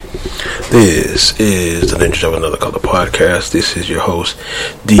This is the Ninja of Another Color podcast. This is your host,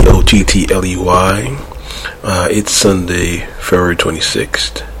 Dottley. It's Sunday, February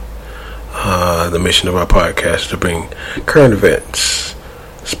 26th. The mission of our podcast is to bring current events,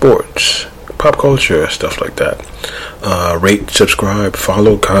 sports, pop culture, stuff like that. Rate, subscribe,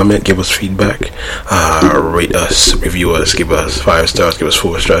 follow, comment, give us feedback. Rate us, review us, give us 5 stars, give us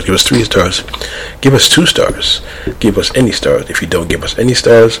 4 stars, give us 3 stars, give us 2 stars, give us any stars. If you don't give us any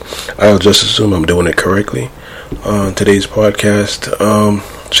stars, I'll just assume I'm doing it correctly. On today's podcast,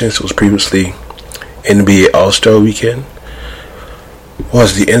 since it was previously NBA All-Star Weekend,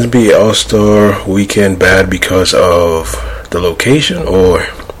 was the NBA All-Star Weekend bad because of the location, or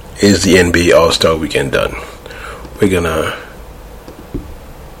is the NBA All-Star Weekend done? We're gonna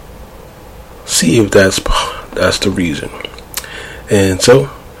see if that's the reason. And so,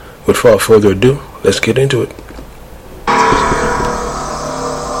 without further ado, let's get into it.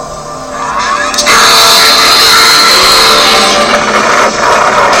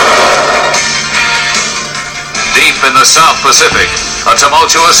 Deep in the South Pacific, a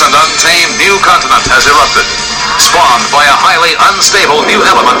tumultuous and untamed new continent has erupted, spawned by a highly unstable new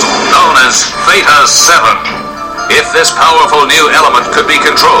element known as Theta 7. If this powerful new element could be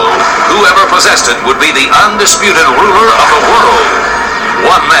controlled, whoever possessed it would be the undisputed ruler of the world.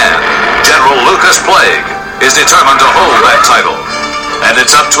 One man, General Lucas Plague, is determined to hold that title. And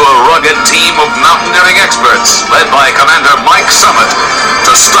it's up to a rugged team of mountaineering experts, led by Commander Mike Summit,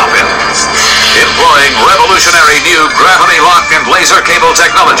 to stop him. Employing revolutionary new gravity-locked and laser cable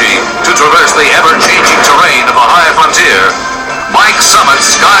technology to traverse the ever-changing terrain of the high frontier, Mike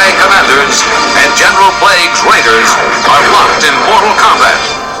Summit's Sky Commanders and General Plague's Raiders are locked in mortal combat,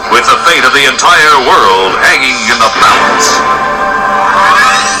 with the fate of the entire world hanging in the balance.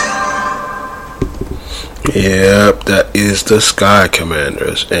 Yep, that is the Sky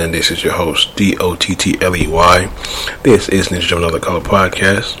Commanders, and this is your host, Dottley. This is Ninja of Another Color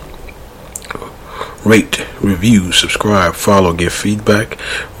podcast. Rate, review, subscribe, follow, give feedback,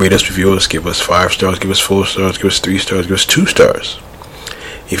 rate us, review us, give us 5 stars, give us 4 stars, give us 3 stars, give us 2 stars.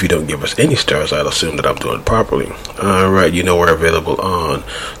 If you don't give us any stars, I'll assume that I'm doing it properly. Alright, you know we're available on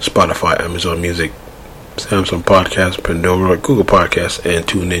Spotify, Amazon Music, Samsung Podcasts, Pandora, Google Podcasts, and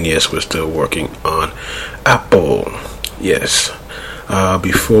TuneIn. Yes, we're still working on Apple. Yes.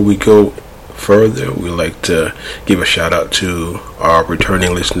 Before we go further, we'd like to give a shout out to our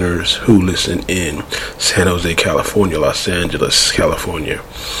returning listeners who listen in San Jose, California, Los Angeles, California,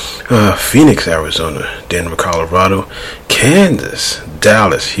 Phoenix, Arizona, Denver, Colorado, Kansas,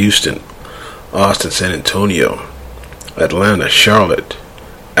 Dallas, Houston, Austin, San Antonio, Atlanta, Charlotte,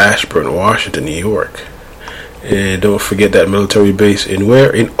 Ashburn, Washington, New York. And don't forget that military base in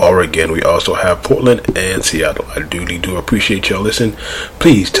Oregon. We also have Portland and Seattle. I really do appreciate y'all listening.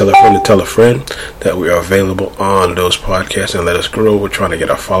 Please tell a friend to tell a friend that we are available on those podcasts and let us grow. We're trying to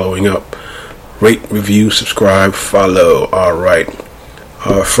get our following up. Rate, review, subscribe, follow. Alright.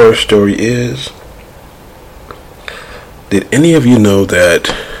 Our first story is, did any of you know that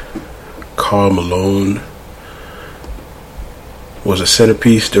Karl Malone was a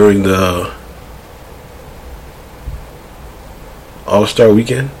centerpiece during the All-Star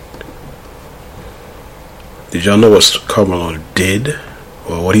Weekend? Did y'all know what Karl Malone did,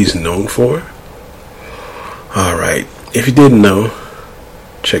 or what he's known for? Alright, if you didn't know,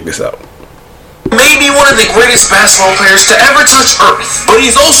 check this out. Maybe one of the greatest basketball players to ever touch Earth, but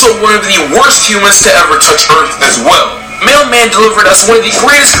he's also one of the worst humans to ever touch Earth as well. Mailman delivered us one of the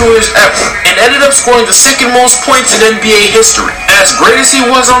greatest careers ever, and ended up scoring the second most points in NBA history. As great as he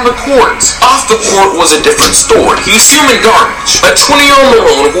was on the court, off the court was a different story. He's human garbage. A 20-year-old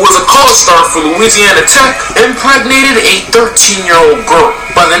Malone, who was a college star for Louisiana Tech, impregnated a 13-year-old girl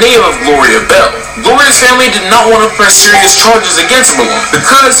by the name of Gloria Bell. Gloria's family did not want to press serious charges against Malone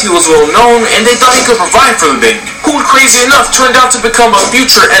because he was well known and they thought he could provide for the baby, who, crazy enough, turned out to become a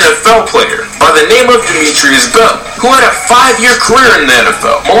future NFL player by the name of Demetrius Bell, who had a 5-year career in the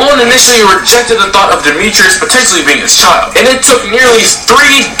NFL. Malone initially rejected the thought of Demetrius potentially being his child, and it took nearly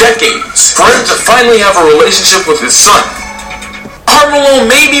 3 decades for him to finally have a relationship with his son. Karl Malone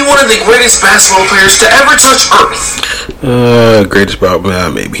may be one of the greatest basketball players to ever touch Earth. Greatest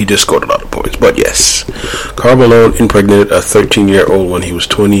problem, maybe. He just scored a lot of points, but yes. Karl Malone impregnated a 13-year-old when he was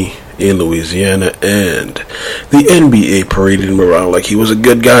 20 in Louisiana, and the NBA paraded him around like he was a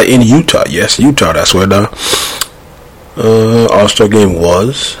good guy in Utah. Yes, Utah, that's where the All-Star game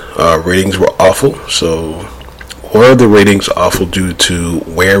was. Ratings were awful, so were the ratings awful due to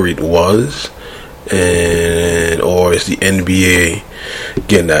where it was, and or is the NBA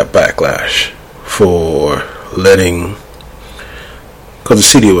getting that backlash for letting because the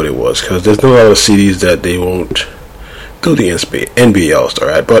city what it was. Because there's no other cities that they won't do the NBA All-Star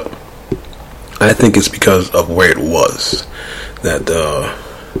at, but I think it's because of where it was that the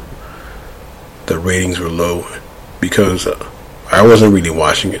ratings were low, because I wasn't really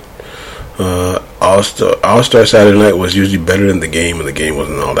watching it. All-Star Saturday night was usually better than the game, and the game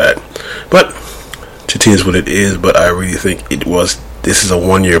wasn't all that. But it is what it is. But I really think this is a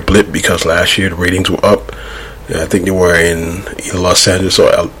 1 year blip, because last year the ratings were up. I think they were in either Los Angeles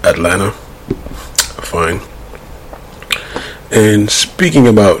or Atlanta. Fine. And speaking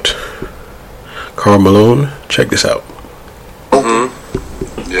about Karl Malone, check this out.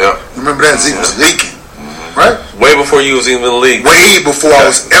 Yeah. Remember that Zeke was leaking, right? Way before you was even in the league. Way before I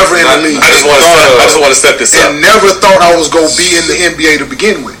was ever in the league. I just want to set this up. And never thought I was going to be in the NBA to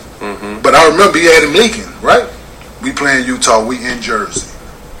begin with. Mm-hmm. But I remember he had him leaking, right? We playing Utah, we in Jersey.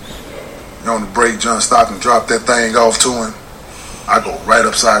 You on the break, John Stockton dropped that thing off to him. I go right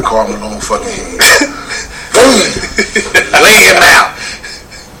upside Karl Malone fucking head. Boom! Lay him out.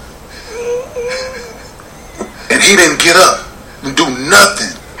 And he didn't get up and do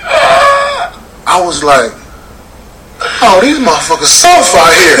nothing. I was like, oh, these motherfuckers soft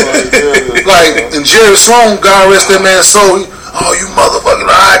out here. Like, and Jerry Sloan, God rest that man's soul, oh, you motherfucker,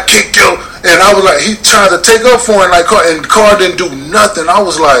 I kick you. And I was like, he tried to take up for him, like, and Carr didn't do nothing. I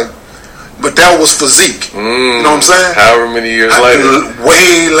was like, but that was for Zeke. You know what I'm saying? However many years later.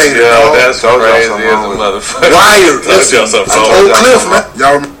 Way later. Yeah, that's crazy as a motherfucker. Wired. Old Cliff, man.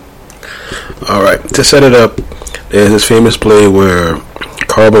 Y'all remember? All right, to set it up, there's this famous play where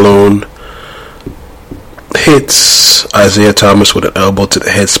Karl Malone hits Isaiah Thomas with an elbow to the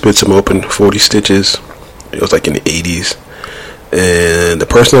head, splits him open 40 stitches. It was like in the 80s. And the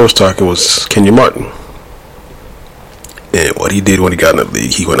person I was talking was Kenyon Martin. And what he did when he got in the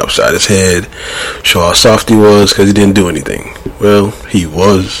league, he went upside his head, show how soft he was, because he didn't do anything. Well, he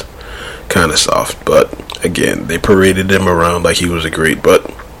was kind of soft, but again, they paraded him around like he was a great. But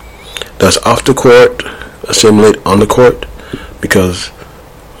does off the court assimilate on the court? Because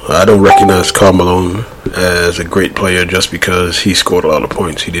I don't recognize Karl Malone as a great player just because he scored a lot of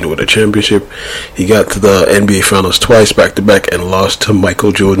points. He didn't win a championship. He got to the NBA Finals twice back to back and lost to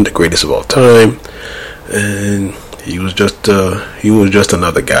Michael Jordan, the greatest of all time. And he was just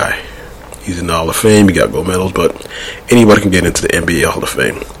another guy. He's in the Hall of Fame. He got gold medals, but anybody can get into the NBA Hall of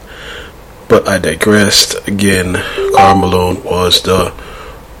Fame. But I digressed. Again, Karl Malone was the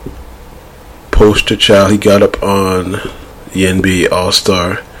poster child. He got up on the NBA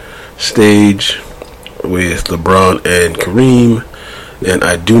All-Star stage with LeBron and Kareem, and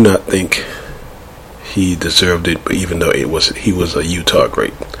I do not think he deserved it, but even though he was a Utah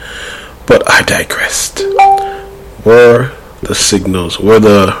great. But I digressed. Were the signals, were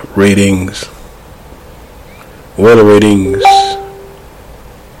the ratings worth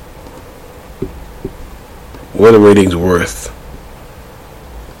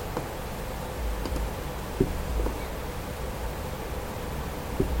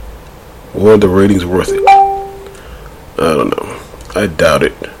were the ratings worth it? I don't know. I doubt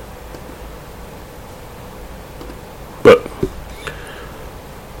it. But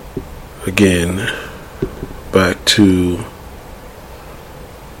again, back to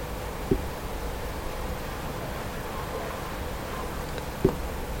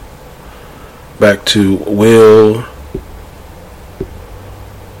will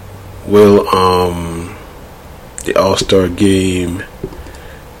the All-Star game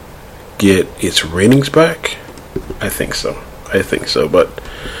get its ratings back? I think so, but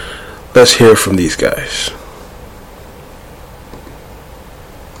let's hear from these guys.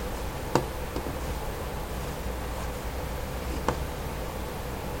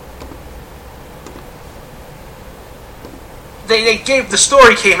 The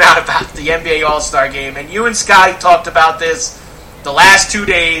story came out about the NBA All-Star Game, and you and Scotty talked about this the last 2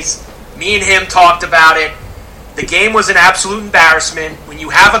 days. Me and him talked about it. The game was an absolute embarrassment. When you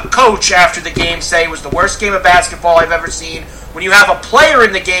have a coach after the game say it was the worst game of basketball I've ever seen, when you have a player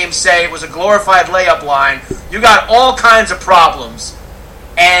in the game say it was a glorified layup line, you got all kinds of problems.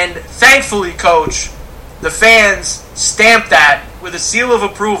 And thankfully, Coach, the fans stamped that with a seal of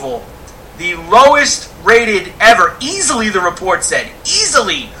approval. The lowest rated ever, easily the report said,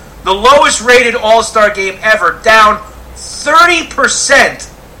 easily the lowest rated All-Star game ever, down 30%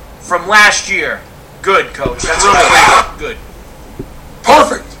 from last year. Good, Coach. That's really good.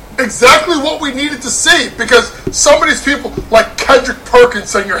 Perfect. Exactly what we needed to see, because some of these people, like Kendrick Perkins,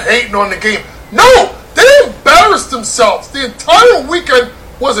 saying you're hating on the game. No, they embarrassed themselves. The entire weekend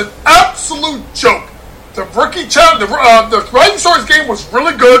was an absolute joke. The Rising Stars game was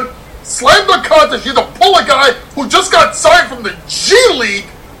really good. slam dunk contest. You have to pull a guy who just got signed from the G League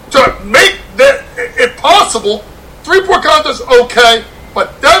to make it possible. 3-point contest, okay,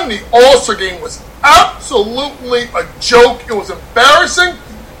 but then the All-Star game was absolutely a joke. It was embarrassing.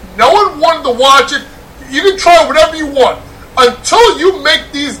 No one wanted to watch it. You can try whatever you want until you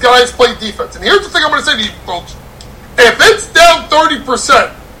make these guys play defense. And here's the thing I'm going to say to you folks. If it's down 30%,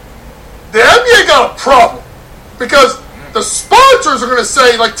 the NBA got a problem. Because the sponsors are going to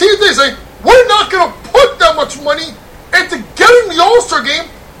say, like TJ say, we're not going to put that much money into getting the All-Star game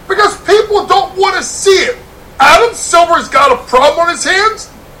because people don't want to see it. Adam Silver's got a problem on his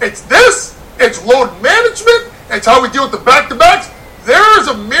hands. It's this. It's load management. It's how we deal with the back-to-backs. There is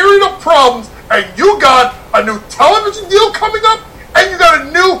a myriad of problems, and you got a new television deal coming up, and you got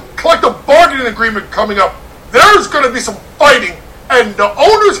a new collective bargaining agreement coming up. There's going to be some fighting, and the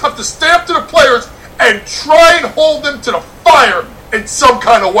owners have to stand up to the players and try and hold them to the fire in some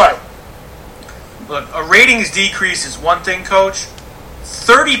kind of way. Look, a ratings decrease is one thing, Coach.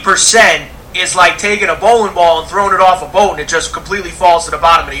 30% is like taking a bowling ball and throwing it off a boat and it just completely falls to the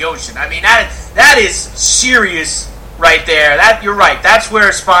bottom of the ocean. I mean, that is serious right there. That you're right. That's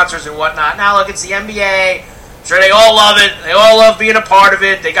where sponsors and whatnot. Now, look, it's the NBA. Sure, they all love it. They all love being a part of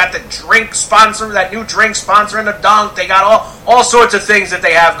it. They got the drink sponsor, that new drink sponsor in the dunk. They got all sorts of things that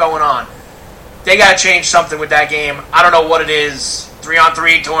they have going on. They got to change something with that game. I don't know what it is.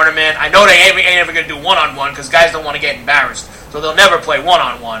 3-on-3 tournament. I know they ain't ever going to do 1-on-1 because guys don't want to get embarrassed. So they'll never play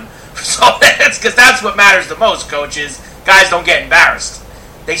 1-on-1. So that's because that's what matters the most, coaches. Guys don't get embarrassed.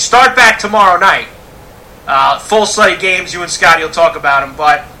 They start back tomorrow night. Full slate of games. You and Scotty will talk about them.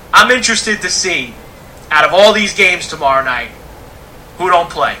 But I'm interested to see, out of all these games tomorrow night, who don't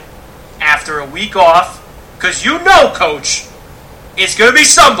play after a week off. Because you know, Coach, it's going to be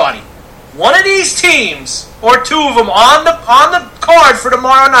somebody. One of these teams, or two of them, on the card for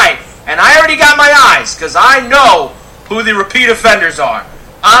tomorrow night. And I already got my eyes, because I know who the repeat offenders are.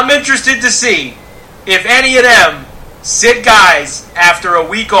 I'm interested to see if any of them sit guys after a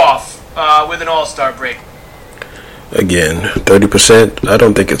week off with an all-star break. Again, 30%, I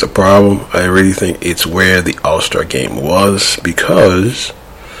don't think it's a problem. I really think it's where the all-star game was, because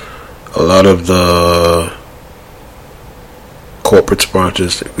a lot of the corporate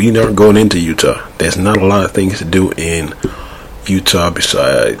sponsors, we aren't going into Utah. There's not a lot of things to do in Utah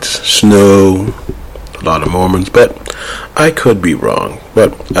besides snow, a lot of Mormons, but I could be wrong,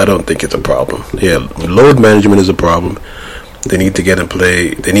 but I don't think it's a problem. Yeah, load management is a problem. They need to get them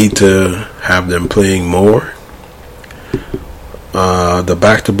play. They need to have them playing more. The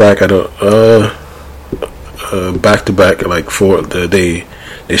back-to-back, I don't. Back-to-back, like they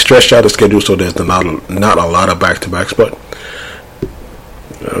stretched out the schedule, so there's not a lot of back-to-backs. But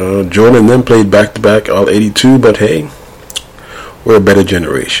Jordan and them played back-to-back all 82. But hey, we're a better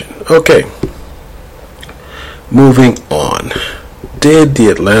generation. Okay. Moving on. Did the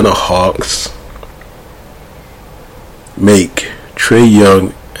Atlanta Hawks make Trae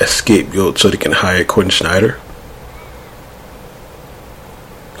Young a scapegoat so they can hire Quinn Snyder?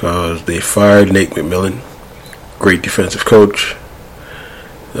 Because they fired Nate McMillan, great defensive coach.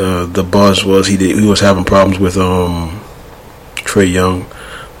 The buzz was he was having problems with Trae Young,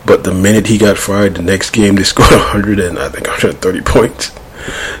 but the minute he got fired, the next game they scored 130 points.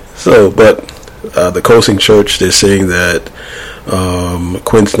 So, but the coaching church, they're saying that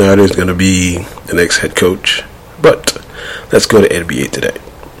Quinn Snyder is going to be the next head coach. But let's go to NBA Today.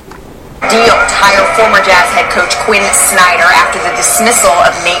 Deal to hire former Jazz head coach Quinn Snyder after the dismissal of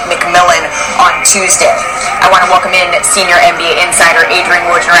Nate McMillan on Tuesday. I want to welcome in senior NBA insider Adrian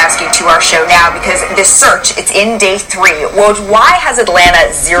Wojnarowski to our show now because this search, it's in day 3. Woj, why has Atlanta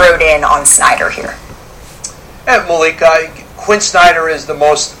zeroed in on Snyder here? Malik, Quinn Snyder is the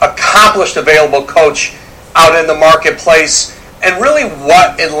most accomplished available coach out in the marketplace, and really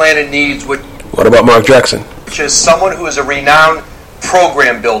what Atlanta needs. What about Mark Jackson? Which is someone who is a renowned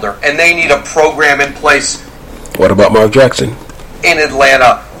program builder, and they need a program in place. What about Mark Jackson? In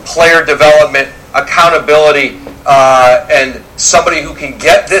Atlanta, player development, accountability, and somebody who can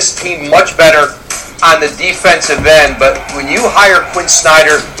get this team much better on the defensive end. But when you hire Quinn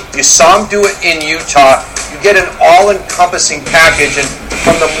Snyder, you saw him do it in Utah, you get an all-encompassing package, and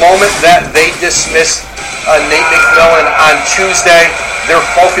from the moment that they dismissed Nate McMillan on Tuesday, their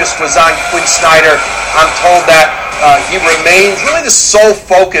focus was on Quinn Snyder. I'm told that he remains really the sole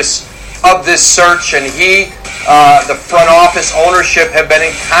focus of this search, and the front office ownership have been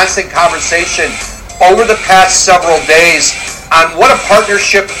in constant conversation over the past several days on what a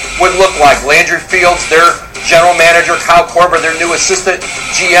partnership would look like. Landry Fields, their general manager, Kyle Korver, their new assistant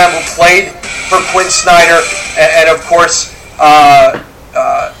GM who played for Quinn Snyder, and of course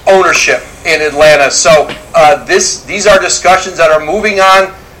ownership in Atlanta. So these are discussions that are moving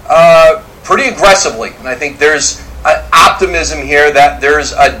on pretty aggressively, and I think there's optimism here that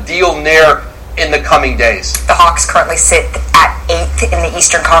there's a deal near in the coming days. The Hawks currently sit at 8th in the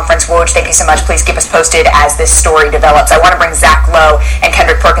Eastern Conference. Woj, thank you so much. Please keep us posted as this story develops. I want to bring Zach Lowe and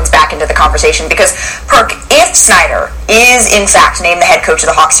Kendrick Perkins back into the conversation because, Perk, if Snyder is in fact named the head coach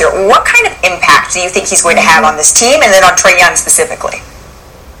of the Hawks here, what kind of impact do you think he's going to have on this team and then on Trae Young specifically?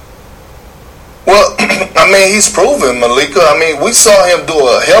 Well, I mean, he's proven, Malika. I mean, we saw him do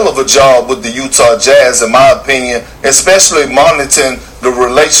a hell of a job with the Utah Jazz, in my opinion, especially monitoring the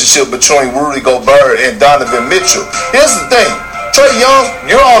relationship between Rudy Gobert and Donovan Mitchell. Here's the thing. Trae Young,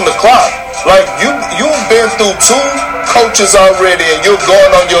 you're on the clock. Like, you've been through 2 coaches already, and you're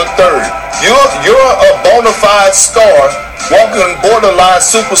going on your 3rd. You're a bona fide star, walking borderline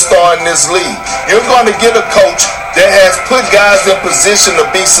superstar in this league. You're going to get a coach that has put guys in position to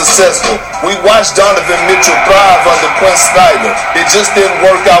be successful. We watched Donovan Mitchell thrive under Quinn Snyder. It just didn't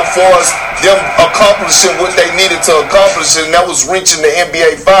work out for us, them accomplishing what they needed to accomplish, and that was reaching the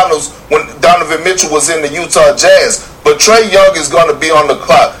NBA Finals when Donovan Mitchell was in the Utah Jazz. But Trae Young is going to be on the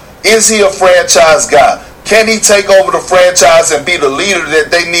clock. Is he a franchise guy? Can he take over the franchise and be the leader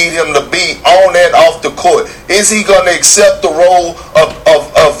that they need him to be on and off the court? Is he going to accept the role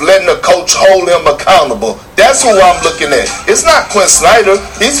of letting the coach hold him accountable? That's who I'm looking at. It's not Quinn Snyder.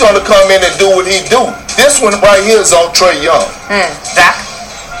 He's going to come in and do what he do. This one right here is on Trae Young. Zach?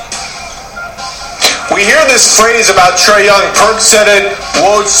 We hear this phrase about Trae Young. Perk said it,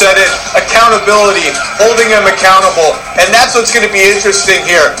 Woj said it, accountability, holding him accountable. And that's what's going to be interesting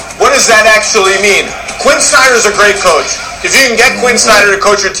here. What does that actually mean? Quinn Snyder's a great coach. If you can get Quinn Snyder to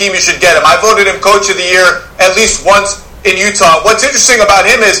coach your team, you should get him. I voted him coach of the year at least once in Utah. What's interesting about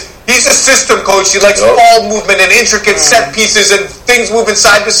him is he's a system coach. He likes ball movement and intricate set pieces and things moving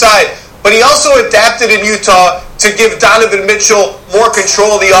side to side. But he also adapted in Utah to give Donovan Mitchell more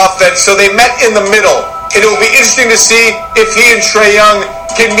control of the offense, so they met in the middle. And it will be interesting to see if he and Trae Young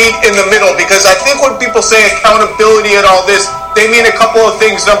can meet in the middle, because I think when people say accountability and all this, they mean a couple of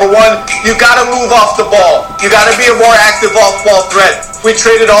things. Number one, you got to move off the ball. You got to be a more active off-ball threat. We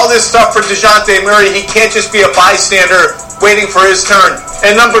traded all this stuff for DeJounte Murray. He can't just be a bystander waiting for his turn.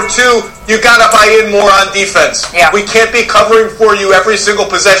 And number two, you got to buy in more on defense. Yeah. We can't be covering for you every single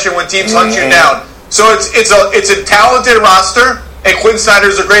possession when teams hunt you down. So it's a talented roster, and Quinn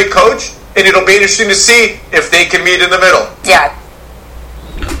Snyder's a great coach, and it'll be interesting to see if they can meet in the middle. Yeah.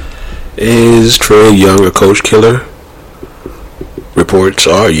 Is Trae Young a coach killer? Reports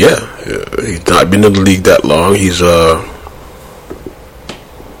are, he's not been in the league that long. He's a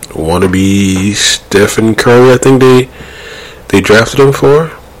wannabe Stephen Curry, I think they drafted him for.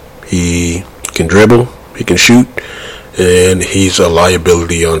 He can dribble, he can shoot, and he's a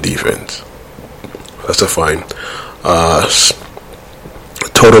liability on defense. That's a fine.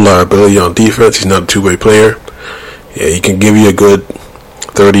 Total liability on defense. He's not a two-way player. Yeah, he can give you a good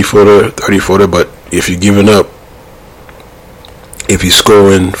 30-footer, but if you're giving up, if you're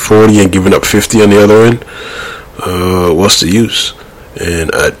scoring 40 and giving up 50 on the other end, what's the use?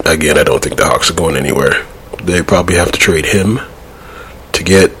 And I don't think the Hawks are going anywhere. They probably have to trade him to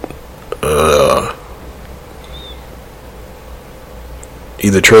get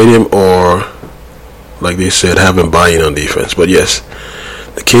either trade him or, like they said, have him buy in on defense. But yes,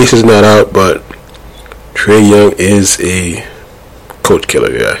 the case is not out, but Trae Young is a coach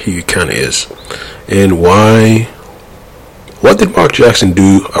killer. Yeah, he kind of is. And why? What did Mark Jackson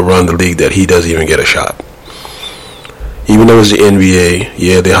do around the league that he doesn't even get a shot? Even though it's the NBA,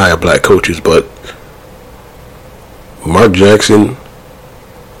 yeah, they hire black coaches, but Mark Jackson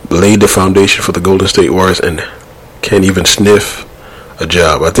laid the foundation for the Golden State Warriors and can't even sniff a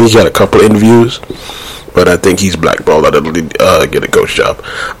job. I think he got a couple interviews, but I think he's blackballed out of the league, get a coach job.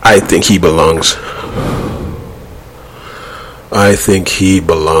 I think he belongs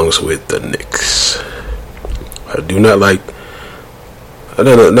with the Knicks. I do not like.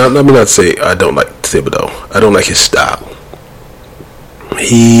 Let me not say I don't like Thibodeau. I don't like his style.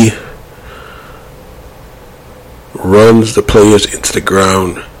 He runs the players into the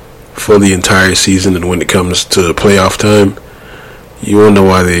ground for the entire season, and when it comes to playoff time, you wonder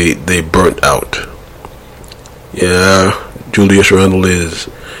why they burnt out. Yeah, Julius Randle is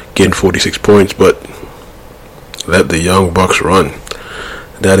getting 46 points, but let the young bucks run.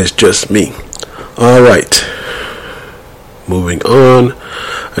 That is just me. Alright, moving on.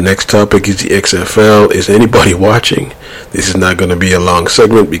 Our next topic is the XFL. Is anybody watching? This is not going to be a long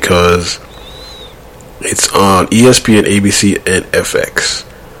segment because it's on ESPN, ABC, and FX.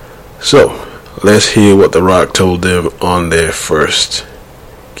 So, let's hear what The Rock told them on their first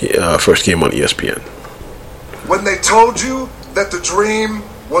first game on ESPN. When they told you that the dream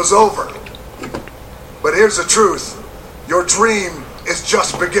was over. But here's the truth. Your dream is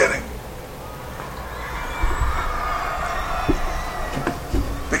just beginning.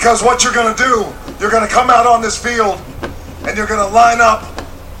 Because what you're going to do, you're going to come out on this field and you're going to line up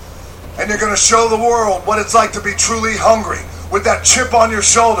and you're going to show the world what it's like to be truly hungry with that chip on your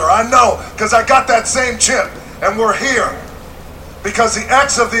shoulder. I know, because I got that same chip, and we're here because the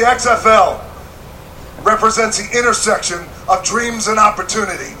X of the XFL represents the intersection of dreams and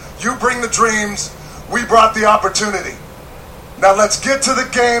opportunity. You bring the dreams, we brought the opportunity. Now let's get to the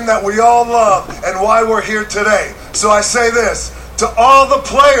game that we all love and why we're here today. So I say this to all the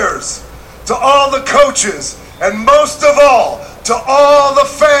players, to all the coaches, and most of all, to all the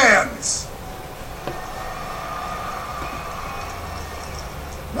fans.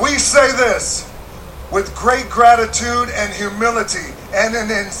 We say this with great gratitude and humility and an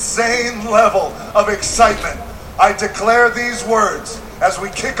insane level of excitement. I declare these words as we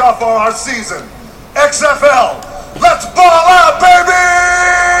kick off our season. XFL, let's ball out, baby!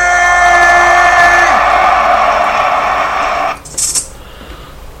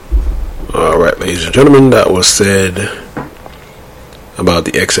 All right, ladies and gentlemen, that was said about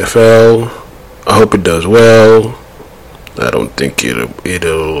the XFL. I hope it does well. I don't think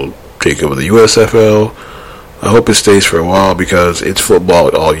it'll take over the USFL. I hope it stays for a while because it's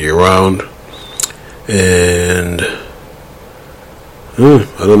football all year round. And I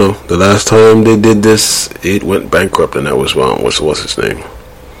don't know. The last time they did this, it went bankrupt, and that was what's his name?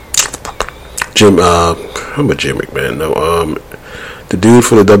 Jim McMahon. No, the dude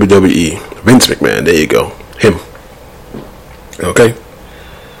for the WWE, Vince McMahon. There you go, him. Okay.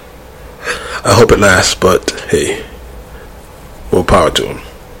 I hope it lasts, but hey, more power to him.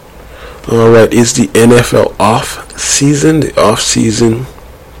 Alright, is the NFL off season? The off season.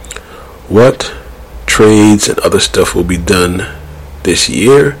 What trades and other stuff will be done this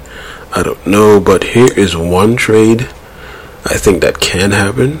year? I don't know, but here is one trade I think that can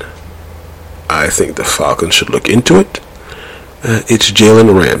happen. I think the Falcons should look into it. It's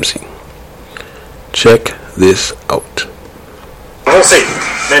Jalen Ramsey. Check this out. We'll see.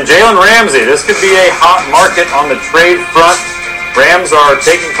 Then Jalen Ramsey. This could be a hot market on the trade front. Rams are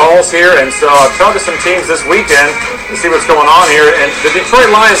taking calls here, and so I've talked to some teams this weekend to see what's going on here. And the Detroit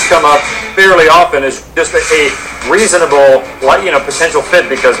Lions come up fairly often as just a reasonable, potential fit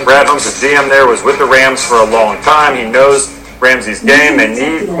because Brad Holmes, the GM there, was with the Rams for a long time. He knows Ramsey's game. They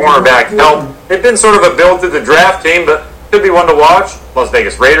need cornerback help. They've been sort of a build through the draft team, but could be one to watch. Las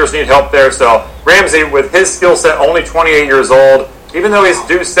Vegas Raiders need help there. So Ramsey, with his skill set, only 28 years old, even though he's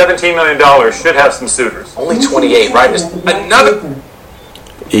due $17 million, should have some suitors. Only 28, right? Just another.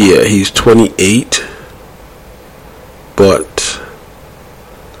 Yeah, he's 28, but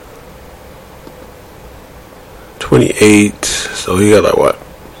 28. So he got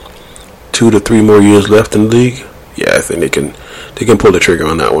 2 to 3 more years left in the league. Yeah, I think they can pull the trigger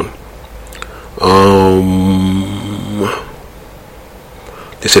on that one.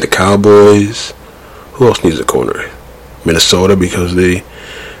 They say the Cowboys. Who else needs a corner? Minnesota, because they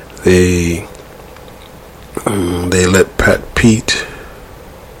let Pat Pete.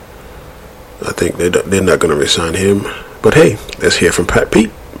 I think they're not going to resign him. But hey, let's hear from Pat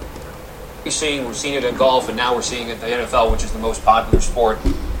Pete. We've seen it in golf, and now we're seeing it in the NFL, which is the most popular sport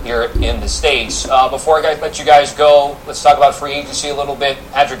here in the States. Before I let you guys go, let's talk about free agency a little bit.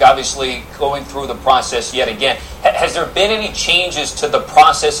 Patrick, obviously going through the process yet again. Has there been any changes to the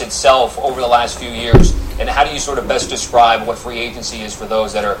process itself over the last few years? And how do you sort of best describe what free agency is for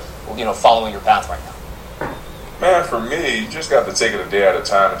those that are, following your path right now? Man, for me, you just got to take it a day at a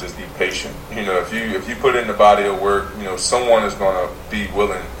time and just be patient. If you put in the body of work, someone is going to be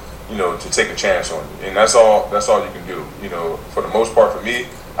willing, to take a chance on you, and that's all you can do. For the most part, for me,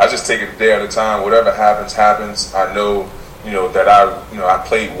 I just take it a day at a time. Whatever happens. I know, that I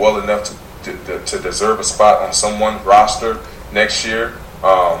played well enough to deserve a spot on someone's roster next year,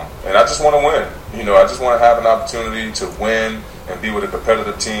 and I just want to win. I just want to have an opportunity to win and be with a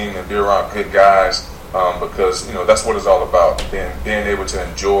competitive team and be around good guys, because that's what it's all about. Being able to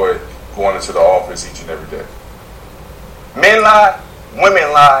enjoy going into the office each and every day. Men lie,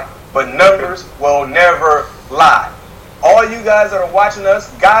 women lie, but numbers will never lie. All you guys that are watching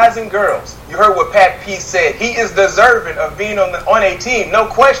us, guys and girls, you heard what Pat P said. He is deserving of being on a team, no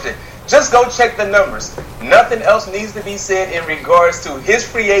question. Just go check the numbers. Nothing else needs to be said in regards to his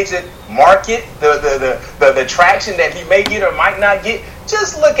free agent market, the traction that he may get or might not get.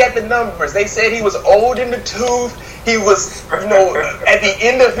 Just look at the numbers. They said he was old in the tooth. He was, at the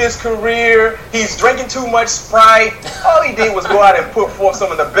end of his career. He's drinking too much Sprite. All he did was go out and put forth some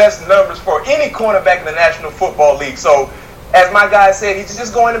of the best numbers for any cornerback in the National Football League. So, as my guy said, he's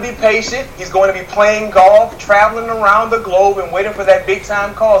just going to be patient. He's going to be playing golf, traveling around the globe, and waiting for that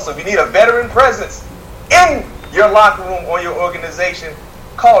big-time call. So if you need a veteran presence in your locker room or your organization,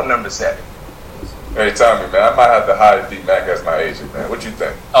 call number 7. Hey, Tommy, man, I might have to hire D Mac as my agent, man. What you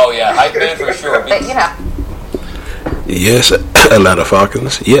think? Oh, yeah, hype man for sure. But, Yes, Atlanta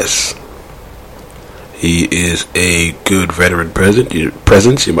Falcons. Yes, he is a good veteran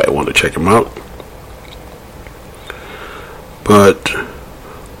presence. You might want to check him out. But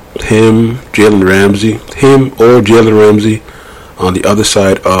him, Jalen Ramsey, on the other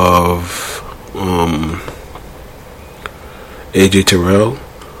side of AJ Terrell,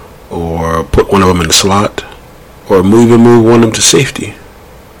 or put one of them in the slot, or move one of them to safety.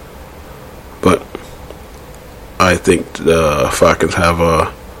 But I think the Falcons have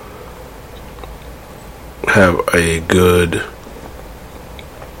a good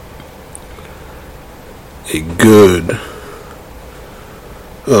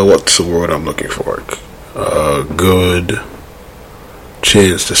what's the word I'm looking for? A good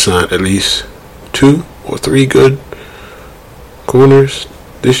chance to sign at least 2 or 3 good corners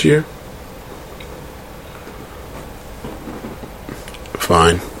this year.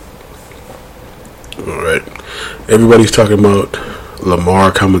 Fine. All right. Everybody's talking about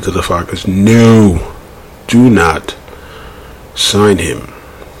Lamar coming to the Falcons. No, do not sign him.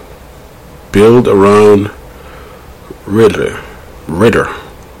 Build around Ritter.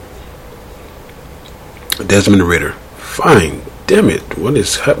 Desmond Ritter. Fine. Damn it. What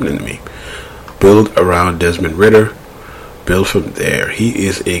is happening to me? Build around Desmond Ritter. Build from there. He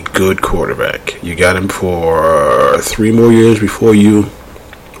is a good quarterback. You got him for 3 more years before you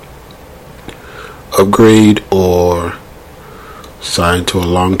upgrade or sign to a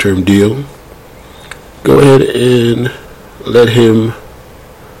long-term deal. Go ahead and let him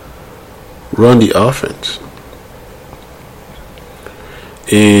run the offense.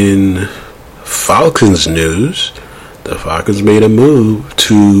 In Falcons news, the Falcons made a move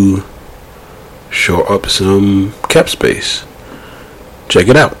to shore up some cap space. Check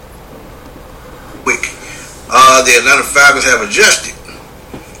it out. The Atlanta Falcons have adjusted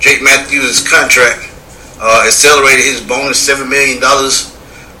Jake Matthews' contract, accelerated his bonus $7 million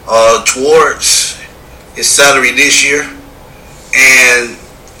towards his salary this year, and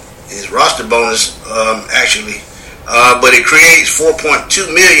his roster bonus actually. But it creates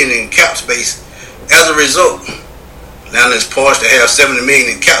 $4.2 million in cap space as a result. Now it's poised to have $70 million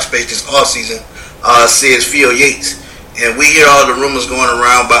in cap space this offseason, says Phil Yates. And we hear all the rumors going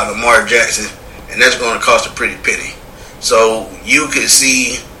around about Lamar Jackson, and that's going to cost a pretty penny. So you could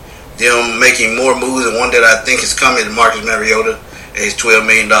see them making more moves, and one that I think is coming to Marcus Mariota at his $12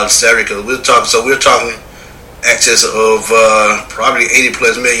 million salary, because we're talking excess of probably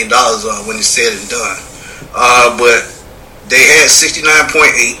 $80+ million when it's said and done. But they had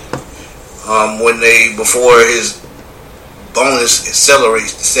 69.8 before his bonus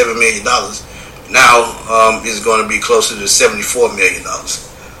accelerates to $7 million. Now it's going to be closer to $74 million.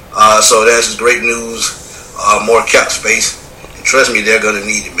 So that's great news. More cap space. And trust me, they're going to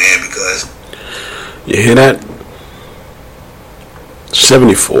need it, man, because... You hear that?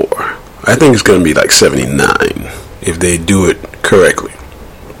 74. I think it's going to be like 79 if they do it correctly.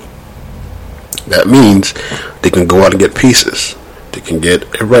 That means they can go out and get pieces. They can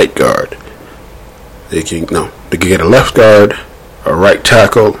get a right guard. They can get a left guard, a right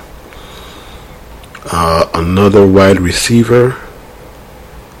tackle, another wide receiver,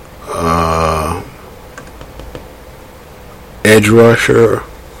 edge rusher,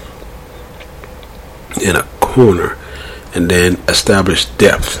 and a corner, and then establish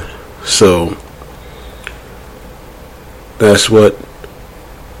depth. So that's what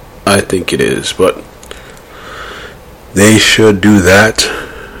I think it is. But they should do that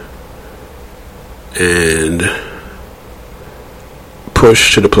and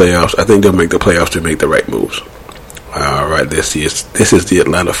push to the playoffs. I think they'll make the playoffs to make the right moves. All right, this is the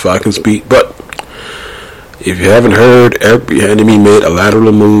Atlanta Falcons beat. But if you haven't heard, every enemy made a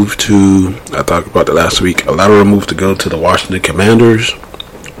lateral move to, I talked about that last week, a lateral move to go to the Washington Commanders.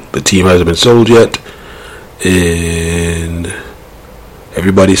 The team hasn't been sold yet, and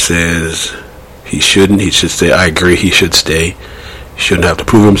everybody says he shouldn't. He should stay. I agree, he should stay. He shouldn't have to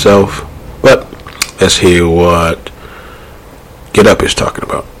prove himself. But let's hear what Get Up is talking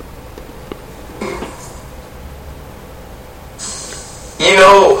about.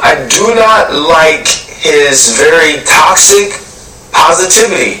 I do not like his very toxic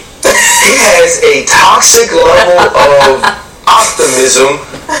positivity. He has a toxic level of optimism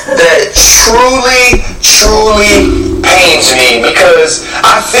that truly pains me, because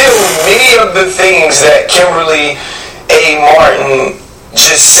I feel many of the things that Kimberly A. Martin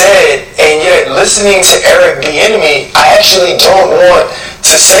just said, and yet listening to Eric Bieniemy, I actually don't want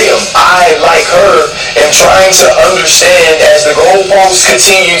to say them. I, like her, am trying to understand as the goalposts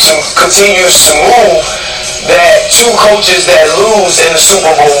continues to move, that two coaches that lose in the Super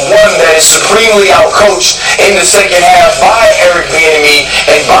Bowl, one that is supremely outcoached in the second half by Eric Bieniemy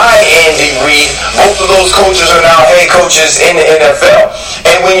and by Andy Reid, both of those coaches are now head coaches in the NFL.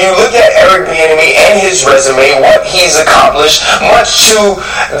 And when you look at Eric Bieniemy and his resume, what he's accomplished, much to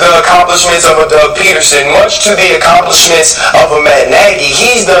the accomplishments of a Doug Peterson, much to the accomplishments of a Matt Nagy,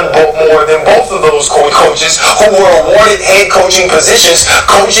 he's done more than both of those coaches who were awarded head coaching positions,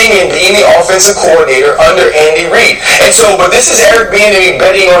 coaching and being the offensive coordinator under Andy Reid. And so, but this is Eric Bieniemy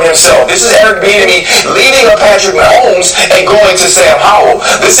betting on himself. This is Eric Bieniemy leaving a Patrick Mahomes and going to Sam Howell.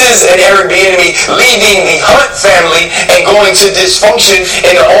 This is an Eric Bieniemy leaving the Hunt family and going to dysfunction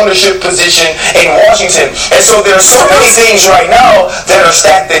in the ownership position in Washington. And so there are so many things right now that are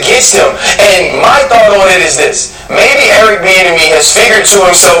stacked against him. And my thought on it is this. Maybe Eric Bieniemy has figured to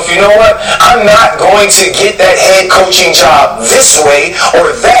himself, you know what? I'm not going to get that head coaching job this way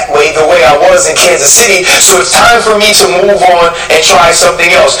or that way, the way I was in Kansas City. So it's time for me to move on and try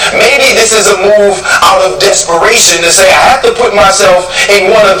something else. Maybe this is a move out of desperation to say I have to put myself in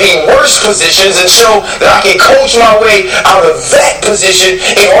one of the worst positions and show that I can coach my way out of that position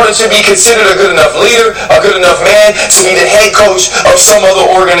in order to be considered a good enough leader, a good enough man to be the head coach of some other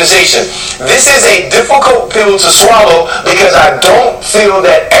organization. This is a difficult pill to swallow because I don't feel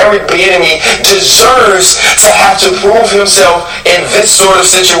that Eric Bieniemy deserves to have to prove himself in this sort of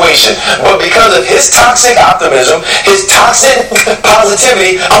situation. But because of his toxic optimism, his toxic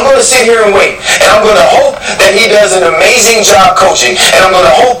positivity, I'm going to sit here and wait. And I'm going to hope that he does an amazing job coaching. And I'm going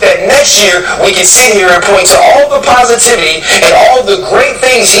to hope that next year we can sit here and point to all the positivity and all the great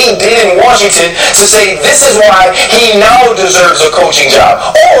things he did in Washington to say this is why he now deserves a coaching job.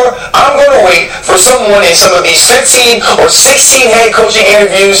 Or I'm going to wait for someone in some of these 15 or 16 head coaching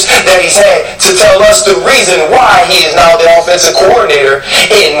interviews that he's had to tell us the reason why he is now the offensive coordinator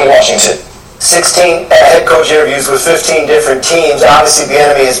in Washington. 16 head coach interviews with 15 different teams. Obviously,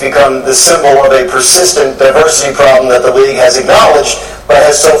 Bieniemy has become the symbol of a persistent diversity problem that the league has acknowledged, but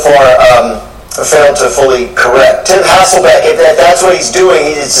has so far failed to fully correct. Tim Hasselbeck, if that's what he's doing,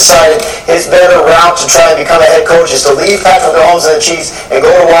 he's decided his better route to try and become a head coach is to leave Patrick Mahomes and the Chiefs and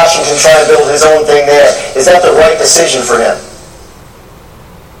go to Washington and try and build his own thing there. Is that the right decision for him?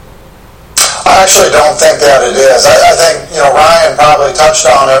 I actually don't think that it is. I think, Ryan probably touched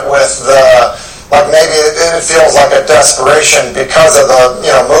on it with maybe it feels like a desperation because of the,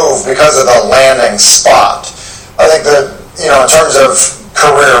 move, because of the landing spot. I think that, in terms of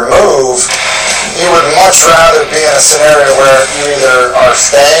career move, you would much rather be in a scenario where you either are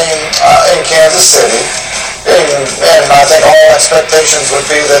staying in Kansas City, and I think all expectations would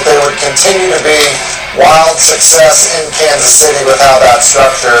be that they would continue to be wild success in Kansas City with how that's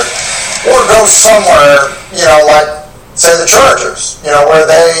structured, or go somewhere, like, say, the Chargers, where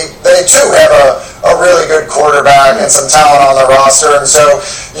they too have a really good quarterback and some talent on the roster, and so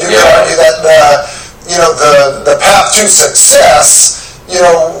you could argue that the path to success,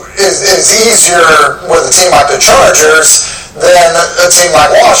 is easier with a team like the Chargers than a team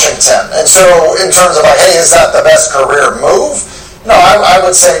like Washington. And so in terms of hey, is that the best career move? No, I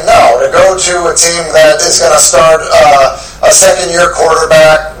would say no. To go to a team that is going to start a second-year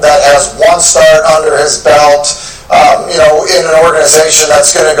quarterback that has one start under his belt, in an organization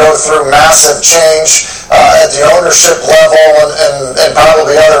that's going to go through massive change at the ownership level and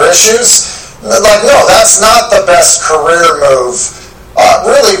probably other issues, no, that's not the best career move.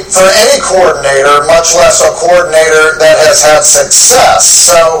 Really, for any coordinator, much less a coordinator that has had success.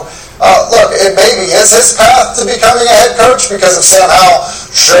 So, look, it maybe is his path to becoming a head coach because if Sam Howell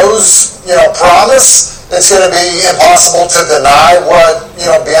shows, promise, it's going to be impossible to deny what,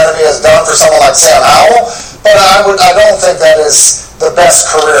 Bieniemy has done for someone like Sam Howell. But I don't think that is the best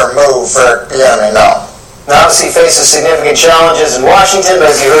career move for Bieniemy, no. Now, obviously, he faces significant challenges in Washington, but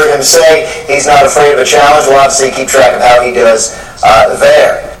as you heard him say, he's not afraid of a challenge. We'll obviously keep track of how he does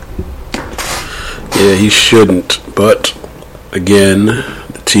there. Yeah, he shouldn't. But, again,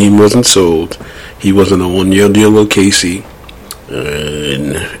 the team wasn't sold. He wasn't a one-year deal with Casey.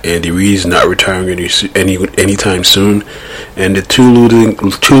 And Andy Reid's not retiring anytime soon. And the two losing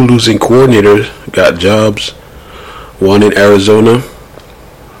coordinators got jobs. One in Arizona,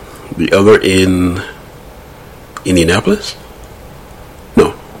 the other in Indianapolis.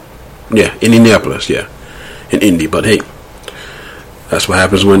 Yeah, in Indianapolis, yeah. In Indy. But hey, that's what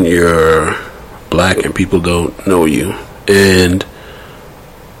happens when you're black and people don't know you. And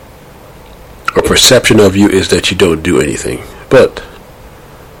a perception of you is that you don't do anything. But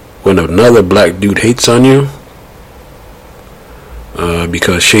when another black dude hates on you,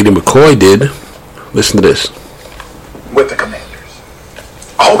 because Shady McCoy did, listen to this. With the Commanders.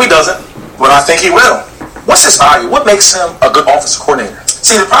 I hope he doesn't, but I think he will. What's his value? What makes him a good offensive coordinator?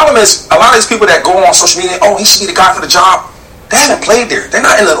 See, the problem is a lot of these people that go on social media, oh, he should be the guy for the job. They haven't played there. They're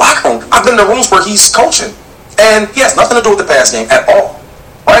not in the locker room. I've been in the rooms where he's coaching, and he has nothing to do with the pass game at all.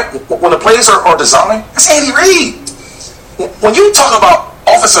 Right? When the plays are designed, that's Andy Reid. When you talk about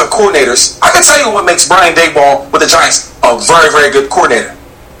offensive coordinators, I can tell you what makes Brian Daboll with the Giants a very, very good coordinator.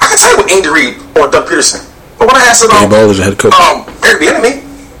 I can tell you what Andy Reid or Doug Peterson. But when I asked about Daboll was a head coach. Eric Bieniemy,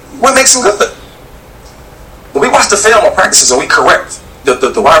 what makes him good? When we watch the film on practices and we correct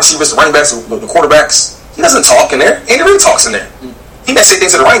the wide receivers, the running backs, the quarterbacks, he doesn't talk in there. Andy Reid talks in there. He may say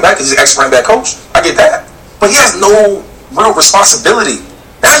things to the running back because he's an ex-running back coach. I get that. But he has no real responsibility.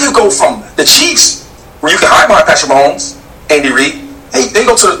 Now you go from the Chiefs, where you can hide behind Patrick Mahomes, Andy Reid, then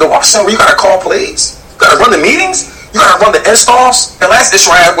go to the Washington where you got to call plays. You got to run the meetings. You got to run the installers. The last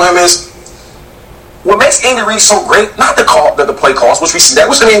issue I have with him is what makes Andy Reid so great, not the play calls, which we see that,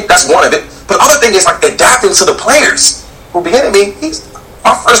 which I mean, that's one of it. But the other thing is like adapting to the players. Who beginning me, he's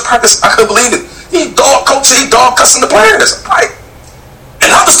my first practice, I couldn't believe it. He dog coaching, he dog cussing the players. Right?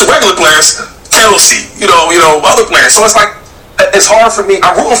 And not just the regular players, Kelsey, other players. So it's like, it's hard for me.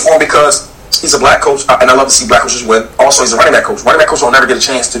 I'm rooting for him because he's a black coach, and I love to see black coaches win. Also, he's a running back coach. Running back coaches will never get a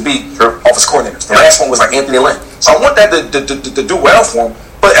chance to be offensive coordinators. The last one was like Anthony Lynn. So I want that to do well for him.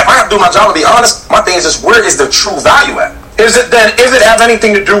 But if I have to do my job, to be honest, my thing is just where is the true value at? Is it have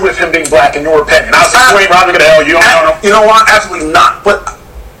anything to do with him being black, in your opinion? I was like, Roger, get the hell, you don't know. You know what? Absolutely not. But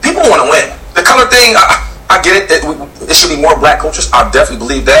people want to win. The color thing, I get it. It should be more black coaches. I definitely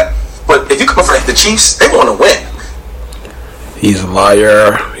believe that. But if you come up for the Chiefs, they want to win. He's a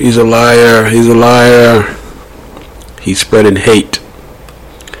liar. He's a liar. He's a liar. He's spreading hate.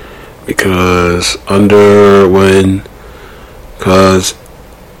 Because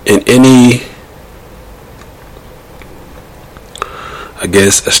in any, I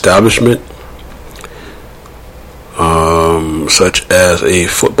guess, establishment, such as a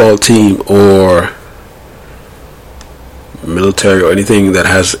football team or military or anything that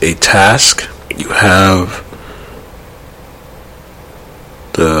has a task, you have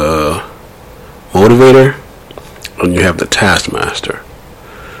the motivator and you have the taskmaster.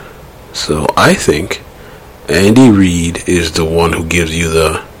 So I think Andy Reid is the one who gives you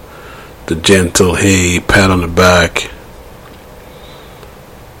the gentle, hey, pat on the back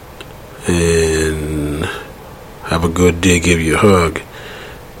and have a good day, give you a hug.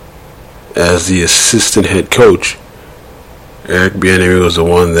 As the assistant head coach, Eric Bieniemy was the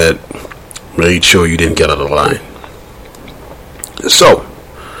one that made sure you didn't get out of line. So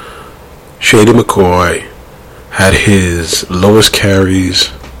Shady McCoy had his lowest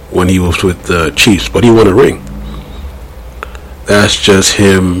carries when he was with the Chiefs, but he won a ring. That's just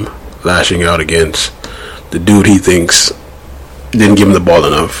him lashing out against the dude he thinks didn't give him the ball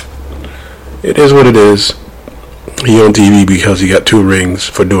enough. It is what it is. He on TV because he got 2 rings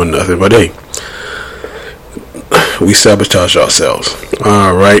for doing nothing. But hey, we sabotage ourselves.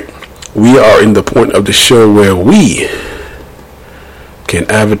 Alright. We are in the point of the show where we can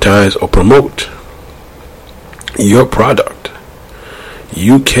advertise or promote your product.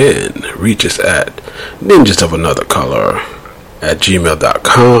 You can reach us at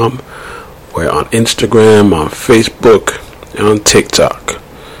ninjasofanothercolor@gmail.com. We're on Instagram, on Facebook, and on TikTok.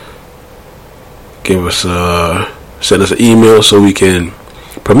 Send us an email so we can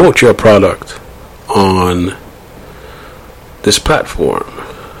promote your product on this platform.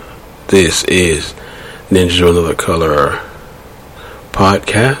 This is Ninja Another Color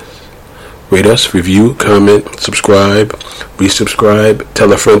podcast. Rate us, review, comment, subscribe, resubscribe,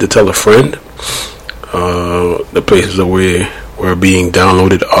 tell a friend to tell a friend. The places where we're being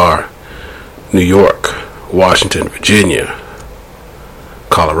downloaded are New York, Washington, Virginia,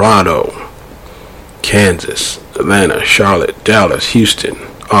 Colorado, Kansas, Atlanta, Charlotte, Dallas, Houston,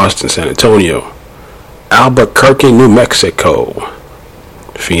 Austin, San Antonio, Albuquerque, New Mexico,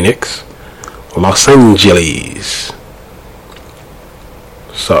 Phoenix, Los Angeles,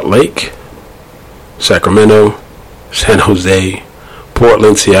 Salt Lake, Sacramento, San Jose,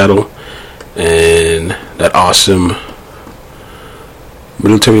 Portland, Seattle, and that awesome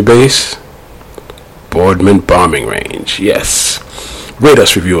military base, Boardman Bombing Range. Yes. Rate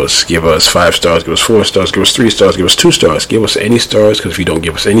us, review us, give us 5 stars, give us 4 stars, give us 3 stars, give us 2 stars, give us any stars, because if you don't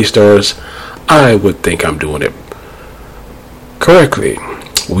give us any stars, I would think I'm doing it correctly.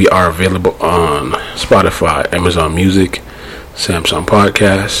 We are available on Spotify, Amazon Music, Samsung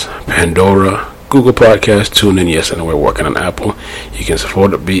Podcasts, Pandora, Google Podcasts, TuneIn, yes, and we're working on Apple. You can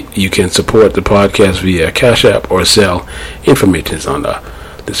support the podcast via Cash App or Zelle. Information is on the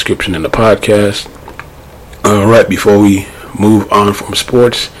description in the podcast. Right before we move on from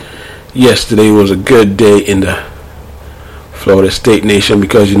sports, yesterday was a good day in the Florida State Nation,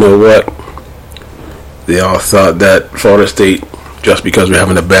 because you know what? They all thought that Florida State, just because we're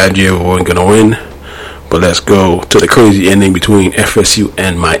having a bad year, we weren't going to win. But let's go to the crazy ending between FSU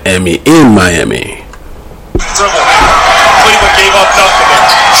and Miami in Miami. Cleveland gave up nothing.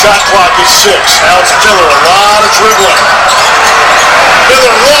 Shot clock is 6. Alex Miller, a lot of dribbling.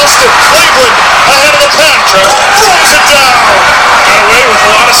 Miller lost it. Cleveland ahead of the pack. Throws it down. Got away with a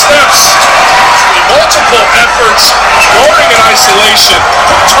lot of steps. Multiple efforts, scoring in isolation,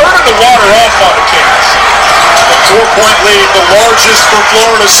 turning the water off on the Kings. A 4-point lead, the largest for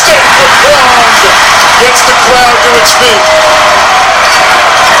Florida State. LeBron gets the crowd to its feet.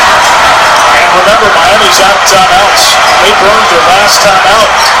 And remember, Miami's out of timeouts. They burned their last timeout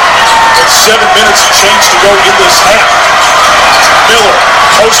with 7 minutes and change to go in this half. Miller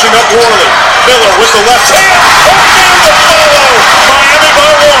posting up Worley. Miller with the left hand. Open to follow. Miami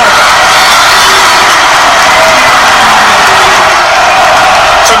by 1.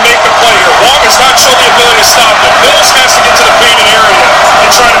 To make the play here. Wong has not shown the ability to stop him. Mills has to get to the painted area and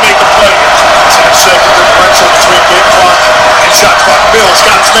try to make the play here. 10-second differential between game clock and shot clock. Mills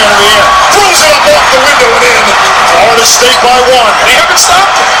got his man in the air. Throws it up off the window and in. Florida State by 1. They haven't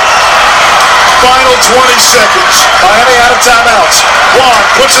stopped him. Final 20 seconds. Miami out of timeouts. Wong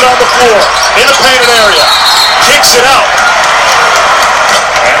puts it on the floor in the painted area. Kicks it out.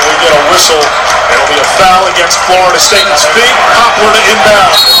 And we get a whistle. It'll be a foul against Florida State. It's big Hopper to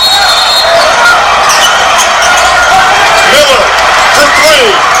inbound. Miller for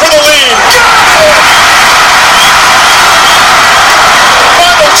 3 for the lead.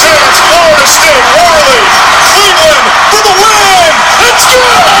 Final chance, Florida State. Worley, Cleveland for the win. It's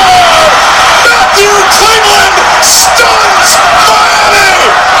good. Matthew Cleveland stuns Miami.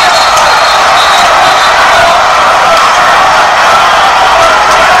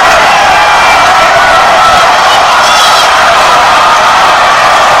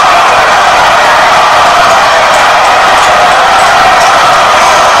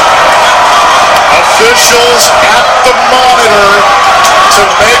 Officials at the monitor to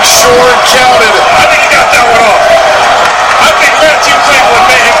make sure it counted. I think he got that one off. I think Matthew Cleveland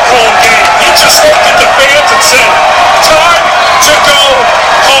may have called game. He just looked at the fans and said, time to go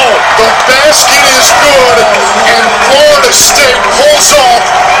home. The basket is good, and Florida State pulls off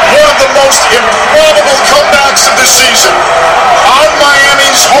one of the most improbable comebacks of the season. On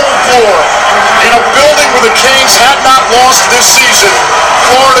Miami's home floor, in a building where the Canes had not lost this season,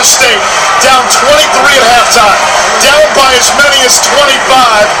 Florida State down 23 at halftime, down by as many as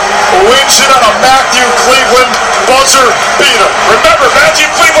 25, wins it on a Matthew Cleveland buzzer beater. Remember, Matthew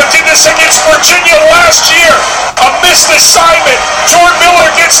Cleveland did this against Virginia last year. A missed assignment. Jordan Miller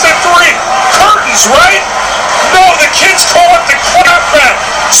gets the 3. Curtains, right? No, the kids call it the clap back.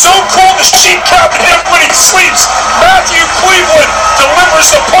 So cold the sheet counted him when he sleeps. Matthew Cleveland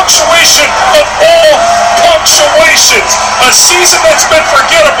delivers the punctuation of all punctuations. A season that's been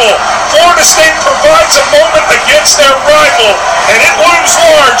forgettable. Florida State provides a moment against their rival, and it looms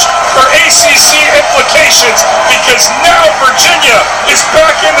large for ACC implications, because now Virginia is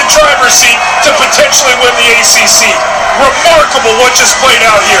back in the driver's seat to potentially win the ACC. Remarkable what just played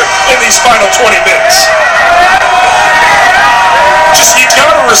out here in these final 20 minutes. Just, you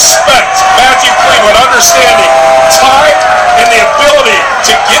gotta respect Matthew Cleveland, understanding time and the ability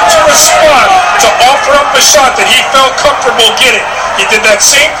to get to a spot to offer up a shot that he felt comfortable getting. He did that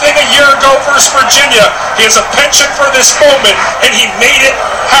same thing a year ago versus Virginia. He has a penchant for this moment, and he made it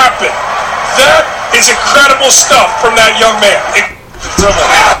happen. That is incredible stuff from that young man.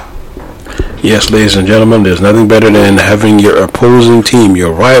 Yes, ladies and gentlemen, there's nothing better than having your opposing team,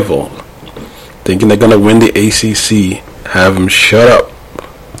 your rival, thinking they're going to win the ACC, have them shut up.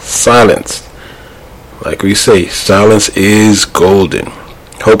 Silence. Like we say, silence is golden.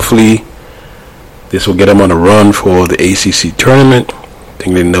 Hopefully, this will get them on a run for the ACC tournament. I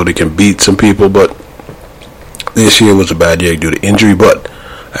think they know they can beat some people, but this year was a bad year due to injury. But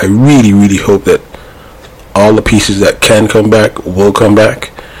I really, really hope that all the pieces that can come back will come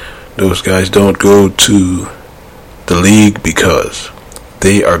back. Those guys don't go to the league, because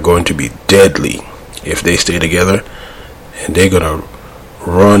they are going to be deadly if they stay together, and they're going to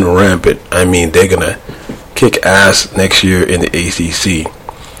run rampant. I mean, they're going to kick ass next year in the ACC.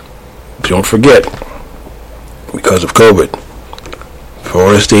 Don't forget, because of COVID,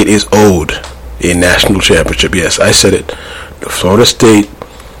 Florida State is owed a national championship. Yes, I said it. The Florida State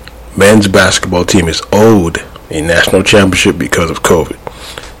men's basketball team is owed a national championship because of COVID.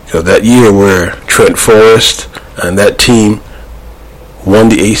 Because that year where Trent Forrest and that team won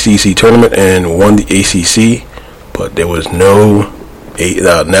the ACC tournament and won the ACC, but there was no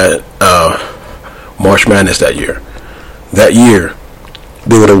March Madness that year. That year,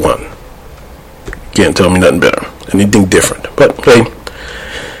 they would have won. Can't tell me nothing better, anything different. But hey,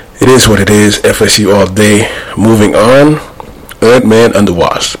 it is what it is. FSU all day. Moving on, Antman and the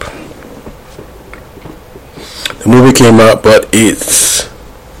Wasp. The movie came out, but is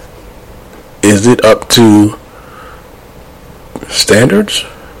it up to standards?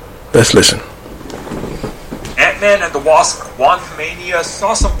 Let's listen. Antman and the Wasp Quantumania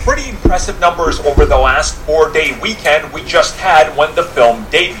saw some pretty impressive numbers over the last 4-day weekend we just had when the film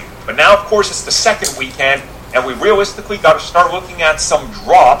debuted. But now, of course, it's the second weekend, and we realistically got to start looking at some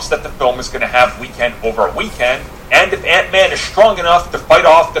drops that the film is going to have weekend over weekend, and if Antman is strong enough to fight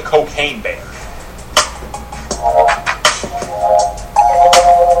off the cocaine bear.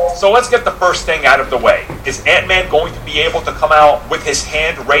 So let's get the first thing out of the way. Is Antman going to be able to come out with his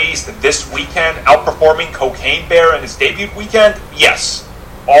hand raised this weekend, outperforming Cocaine Bear in his debut weekend? Yes.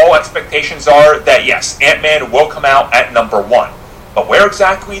 All expectations are that yes, Antman will come out at number 1. But where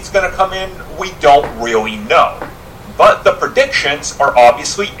exactly it's going to come in, we don't really know. But the predictions are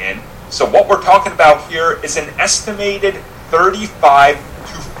obviously in, so what we're talking about here is an estimated 35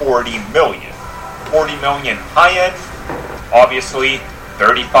 to 40 million. 40 million high end, obviously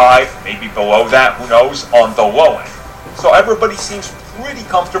 35, maybe below that, who knows, on the low end. So everybody seems pretty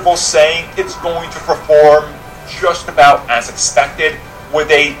comfortable saying it's going to perform just about as expected, with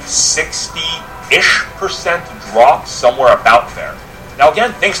a 60-ish% drop, somewhere about there. Now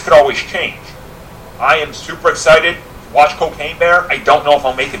again, things could always change. I am super excited to watch Cocaine Bear. I don't know if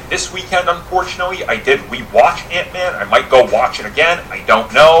I'll make it this weekend, unfortunately. I did rewatch Antman. I might go watch it again. I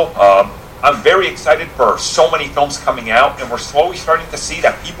don't know. I'm very excited for so many films coming out, and we're slowly starting to see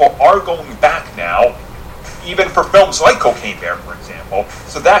that people are going back now, even for films like Cocaine Bear, for example.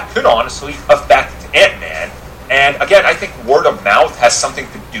 So that could honestly affect Antman. And again, I think word of mouth has something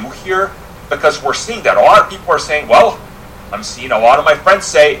to do here, because we're seeing that a lot of people are saying, well, I'm seeing a lot of my friends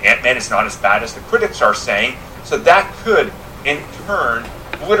say Antman is not as bad as the critics are saying. So that could, in turn,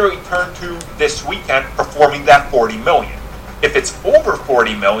 literally turn to this weekend performing that 40 million. If it's over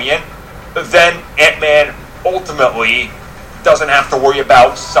 40 million, then Antman ultimately doesn't have to worry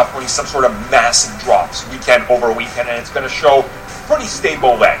about suffering some sort of massive drops weekend over weekend, and it's going to show pretty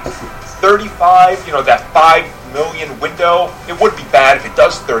stable legs. 35, that 5 million window, it would be bad if it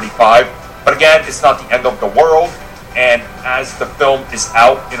does 35, but again, it's not the end of the world, and as the film is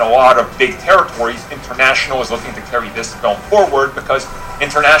out in a lot of big territories, International is looking to carry this film forward, because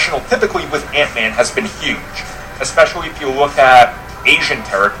International typically with Antman has been huge, especially if you look at Asian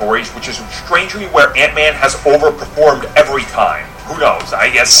territories, which is strangely where Antman has overperformed every time. Who knows? I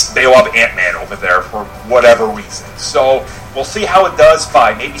guess they love Antman over there for whatever reason. So we'll see how it does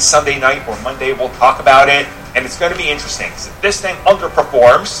by maybe Sunday night or Monday. We'll talk about it, and it's going to be interesting. Because if this thing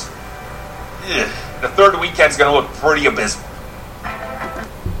underperforms, the third weekend's going to look pretty abysmal.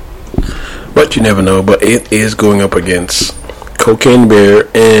 But you never know. But it is going up against Cocaine Bear,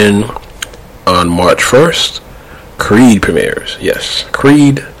 and on March 1st, Creed premieres. Yes,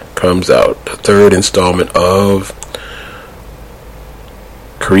 Creed comes out. The third installment of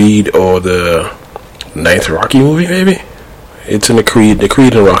Creed, or the 9th Rocky movie, maybe? It's in the Creed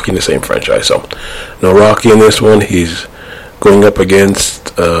and Rocky in the same franchise. So, no Rocky in this one. He's going up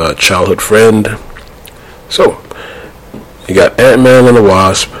against a childhood friend. So, you got Antman and the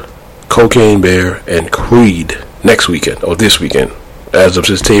Wasp, Cocaine Bear, and Creed next weekend, or this weekend. As of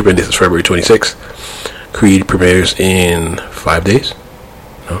this taping, this is February 26th. Creed premieres in 5 days.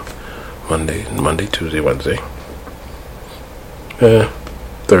 No, Monday, Tuesday, Wednesday.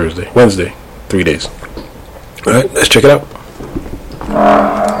 Thursday, Wednesday. 3 days. Alright, let's check it out.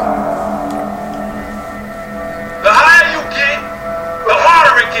 The higher you get, the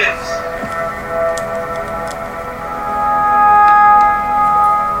harder it gets.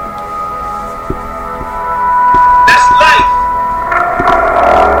 That's life.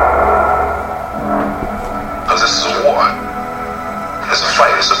 Because this is a war. It's a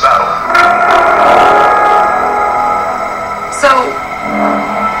fight, it's a battle. So,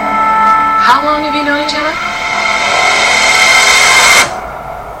 how long have you known each other?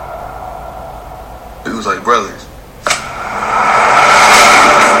 It was like brothers.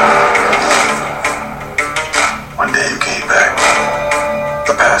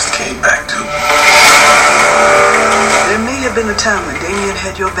 came back too. There may have been a time when Damien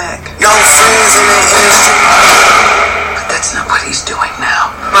had your back. Young friends in the industry. But that's not what he's doing now.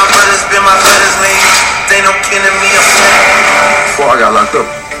 My brothers been my brothers, man. They no kin to me or friend. Before I got locked up,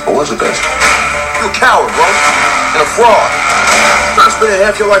 I was a gangster. You a coward, bro. And a fraud. Trying to spend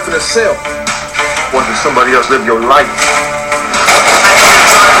half your life in a cell. Watching somebody else live your life.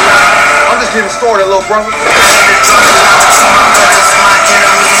 I'm just getting started, little brother.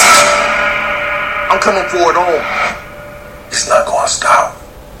 I'm coming for it all. It's not gonna stop.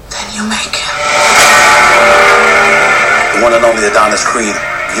 Then you make it. The one and only Adonis Creed.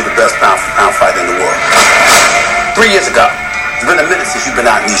 You're the best pound-for-pound fighter in the world. 3 years ago, it's been a minute since you've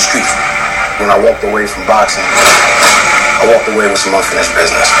been out in these streets. When I walked away from boxing, I walked away with some unfinished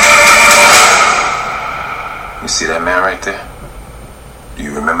business. You see that man right there? Do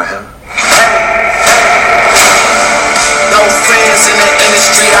you remember him? No friends in the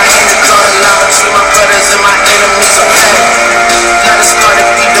industry, I hate to cut a lot between my brothers and my enemies. So hey, let us start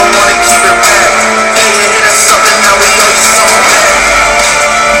if we don't wanna keep it back. Yeah, you hit us something, now we owe you so bad.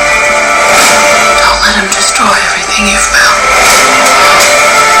 Don't let him destroy everything you've built.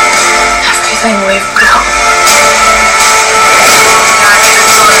 Everything we've built.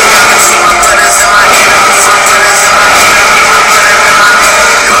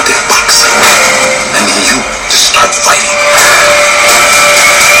 You're the boxer. I need you to start fighting.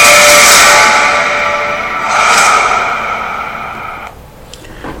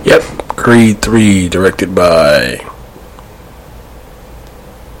 Yep, Creed 3, directed by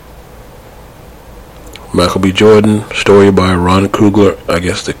Michael B. Jordan, story by Ron Coogler, I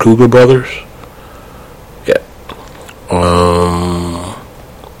guess the Coogler brothers. Yeah.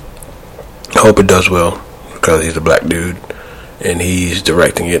 I hope it does well, because he's a black dude, and he's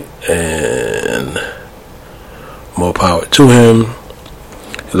directing it, and more power to him.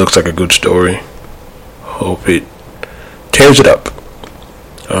 It looks like a good story. Hope it tears it up.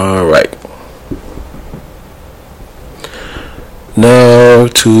 Alright. Now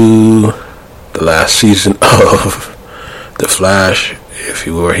to the last season of The Flash. If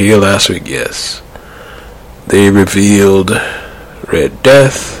you were here last week, yes. They revealed Red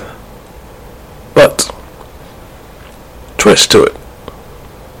Death. But twist to it.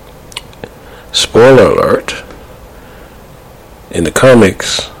 Spoiler alert. In the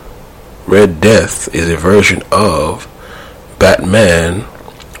comics, Red Death is a version of Batman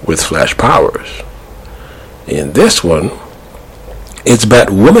with Flash powers. In this one, it's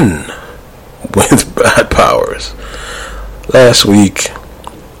Batwoman with Bat powers. Last week,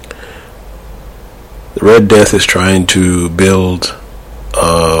 the Red Death is trying to build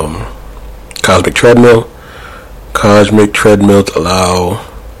Cosmic Treadmill. Cosmic Treadmill to allow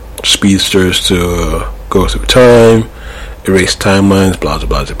speedsters to go through time, erase timelines, blah,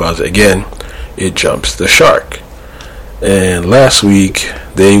 blah, blah, blah. Again, it jumps the shark. And last week,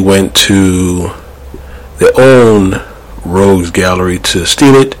 they went to their own rogues gallery to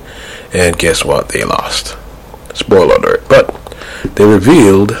steal it, and guess what? They lost. Spoiler alert. But they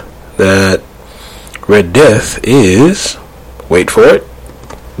revealed that Red Death is, wait for it,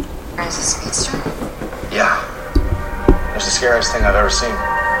 Is a speedster? Yeah. It was the scariest thing I've ever seen.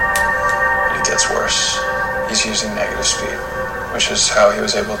 It gets worse. He's using negative speed, which is how he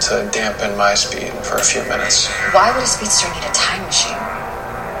was able to dampen my speed for a few minutes. Why would a speedster need a time machine?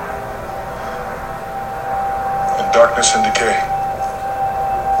 In darkness and decay.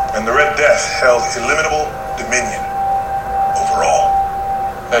 And the Red Death held illimitable dominion over all.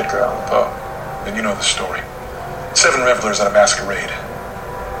 Edgar Allan Poe. And you know the story. 7 revelers at a masquerade.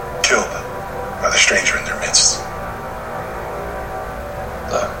 Killed by the stranger in their midst.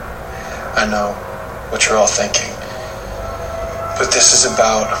 Look, I know what you're all thinking. But this is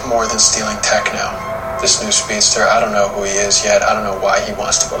about more than stealing tech now. This new speedster, I don't know who he is yet. I don't know why he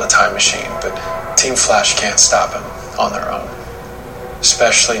wants to build a time machine. But Team Flash can't stop him on their own.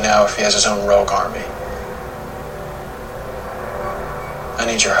 Especially now if he has his own rogue army. I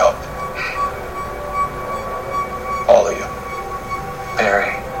need your help. All of you.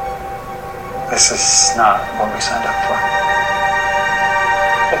 Barry, this is not what we signed up for.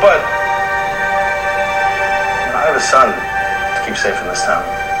 Well, Bud, I have a son to keep safe in this town.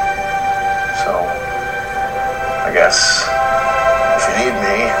 So, I guess, if you need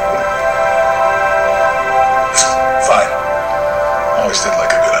me... Fine. Always did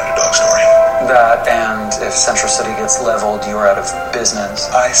like a good underdog story. That, and if Central City gets leveled, you're out of business.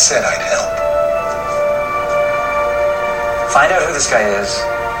 I said I'd help. Find out who this guy is.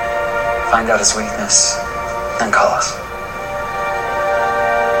 Find out his weakness. Then call us.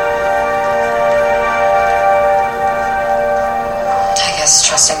 I guess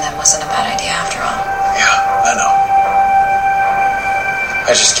trusting them wasn't a bad idea after all. Yeah, I know.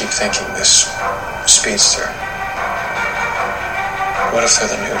 I just keep thinking this speedster. What if they're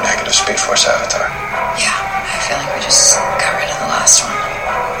the new negative Speed Force avatar? Yeah, I feel like we just got rid of the last one.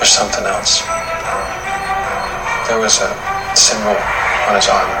 There's something else. There was a symbol on his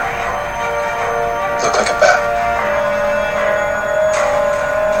armor. Looked like a bat.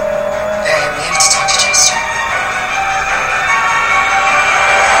 Barry, we have to talk to Chester.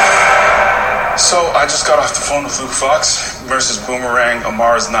 So I just got off the phone with Luke Fox, Mercer's Boomerang,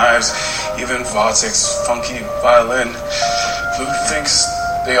 Amar's Knives, even Vodzig's funky violin. Luke thinks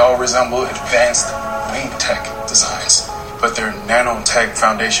they all resemble advanced wing tech designs, but their nanotech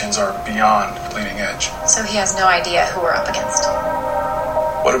foundations are beyond bleeding edge. So he has no idea who we're up against.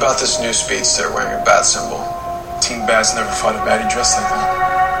 What about this new speedster wearing a bat symbol? Team Bats never fought a baddie dressed like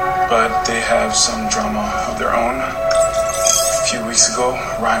that, but they have some drama of their own. A few weeks ago,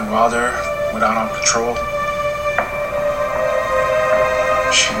 Ryan Wilder went out on patrol.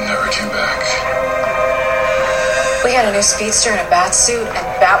 She never came back. We got a new speedster in a bat suit, and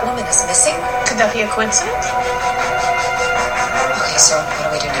Batwoman is missing? Could that be a coincidence? Okay, so what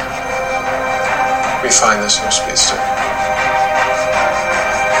do we do now? We find this new speedster.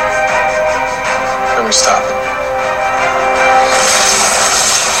 And we stop it.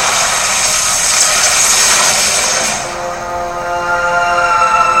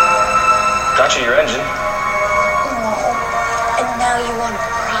 Got you your engine. Oh, and now you want a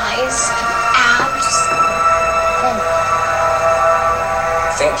prize? Abs?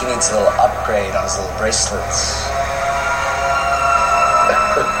 I think he needs a little upgrade on his little bracelets.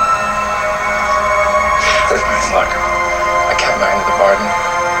 Look, I kept mine to the bargain.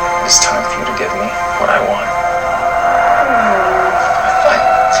 It's time for you to give me what I want. Fine.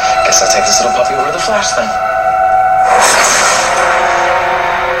 Guess I'll take this little puppy over the Flash then.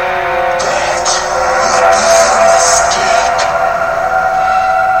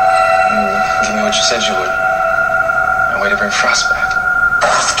 Give me what you said you would. And way to bring Frost back.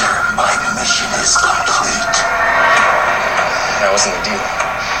 After my mission is complete. That wasn't the deal.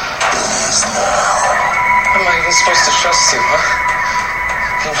 It is now. How am I even supposed to trust you, huh?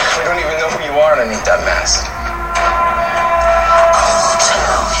 We don't even know who you are underneath that mask. I will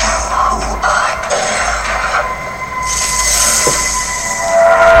tell you who I am.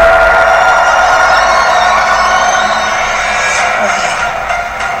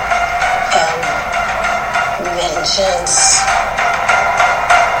 Vengeance.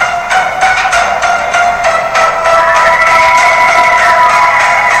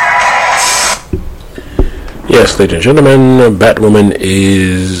 Yes, ladies and gentlemen, Batwoman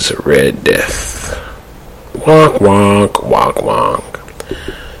is Red Death. Wonk, wonk, wonk, wonk.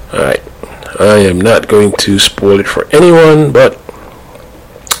 Alright, I am not going to spoil it for anyone, but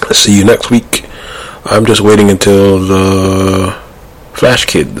I'll see you next week. I'm just waiting until the Flash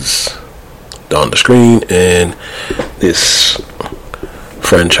Kids on the screen and this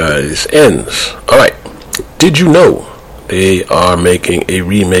franchise ends. Alright, did you know they are making a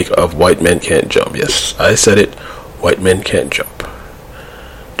remake of White Men Can't Jump? Yes, I said it. White Men Can't Jump.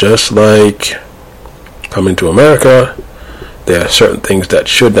 Just like Coming to America, there are certain things that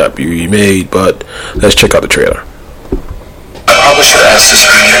should not be remade, but let's check out the trailer. I probably should have asked this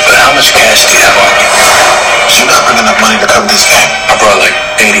earlier, but how much cash do you have on you? You not bring enough money to cover this game. I brought like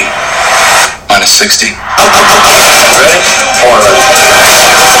 80. Minus 60. Ready? Born ready.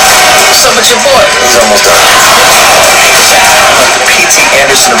 So much your boy. He's almost done. P.T.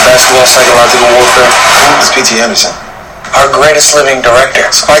 Anderson of basketball psychological warfare. Who is P.T. Anderson? Our greatest living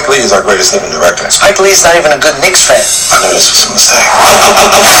director. Spike Lee is our greatest living director. Spike Lee's not even a good Knicks fan. I knew this was a mistake.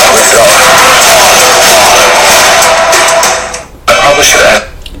 I probably should have.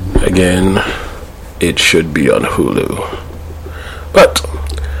 Again, it should be on Hulu. But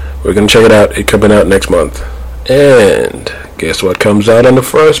we're going to check it out. It's coming out next month. And guess what comes out on the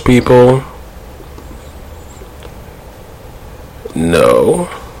first, people? No.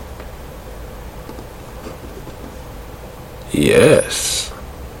 Yes.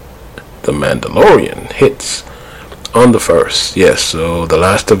 The Mandalorian hits on the first. Yes, so The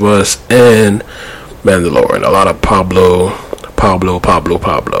Last of Us and Mandalorian. A lot of Pablo.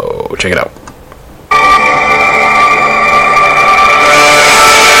 Check it out.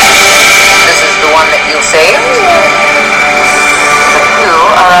 This is the one that you saved? But you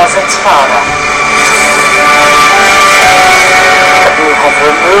are as its father. You have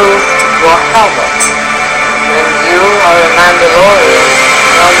removed your helmet, and you are a Mandalorian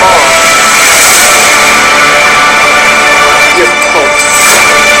no more. Your pulse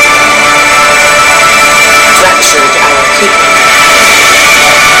fractured our people.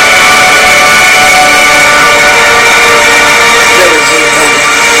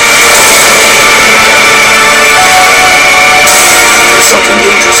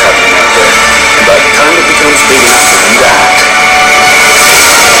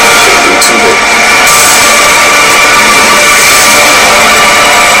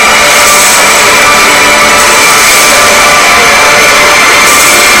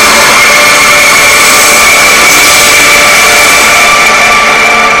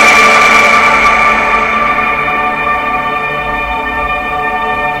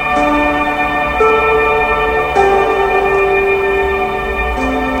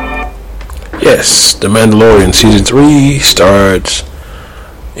 Yes, The Mandalorian Season 3 starts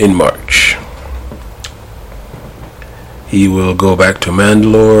in March. He will go back to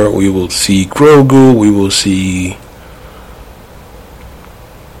Mandalore. We will see Grogu. We will see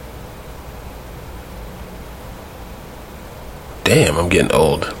damn, I'm getting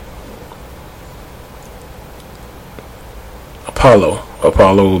old. Apollo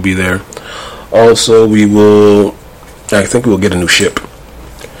will be there. Also, I think we'll get a new ship.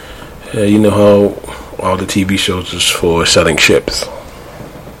 You know how all the TV shows is for selling ships.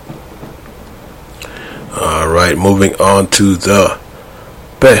 Alright, moving on to the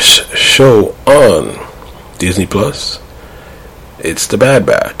best show on Disney Plus. It's The Bad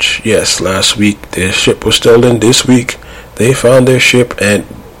Batch. Yes, last week their ship was stolen. This week they found their ship and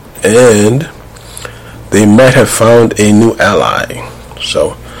they might have found a new ally.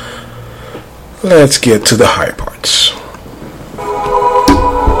 So let's get to the high parts.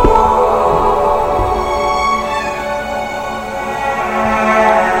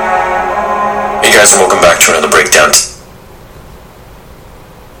 Hey guys, and welcome back to another breakdown.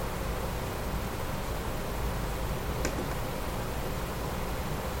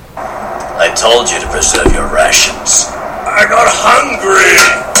 I told you to preserve your rations. I got hungry!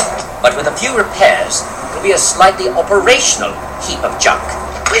 But with a few repairs, it'll be a slightly operational heap of junk.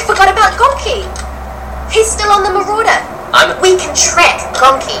 We forgot about Gonki. He's still on the Marauder. We can track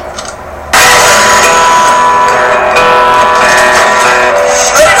Gonki.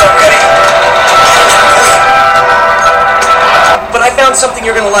 But I found something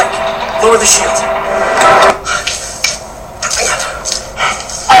you're gonna like. Lower the shield.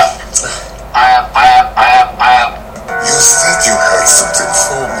 You said you had something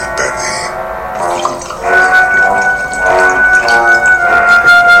for me, Benny.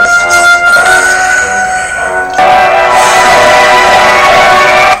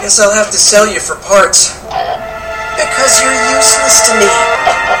 Guess I'll have to sell you for parts. Because you're useless to me.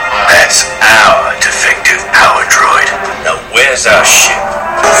 That's our defective power droid. Now where's our ship?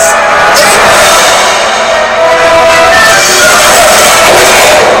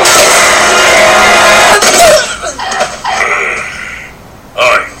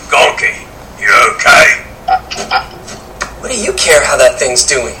 Oi, Gonki, you okay? What do you care how that thing's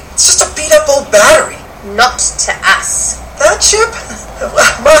doing? It's just a beat up old battery. Not to us. That ship?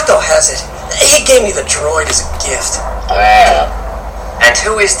 Mako has it. He gave me the droid as a gift. And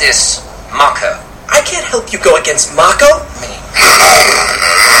who is this Mako? I can't help you go against Mako.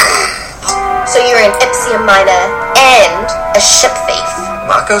 So you're an Ipsium miner and a ship thief.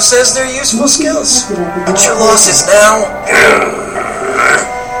 Mako says they're useful skills. But your loss is now.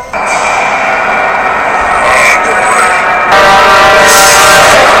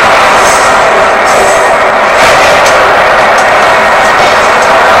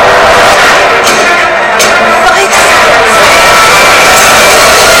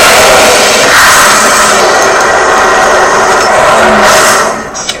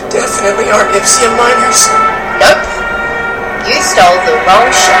 Definitely aren't Ipsium miners. Nope. You stole the wrong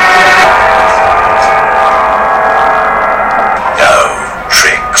ship. No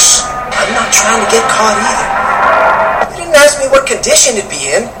tricks. I'm not trying to get caught either. You didn't ask me what condition it'd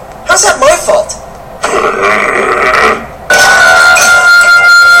be in. How's that my fault?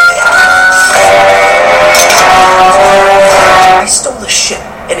 I stole the ship,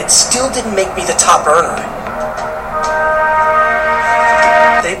 and it still didn't make me the top earner.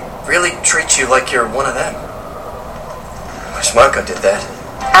 They really treat you like you're one of them. Wish Mako did that.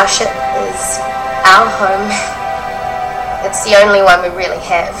 Our ship is our home. It's the only one we really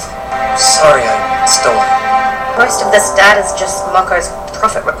have. Sorry I stole it. Most of this data is just Mako's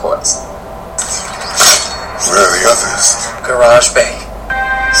profit reports. Where are the others? Garage bay.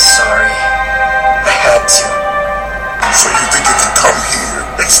 Sorry. I had to. So you think you can come here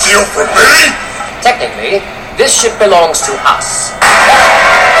and steal from me? Technically, this ship belongs to us.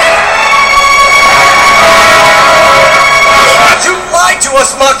 You lied to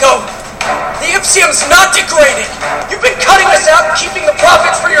us, Mako! The Ipsium's not degraded! You've been cutting us out and keeping the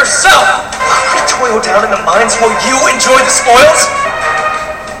profits for yourself! We toil down in the mines while you enjoy the spoils?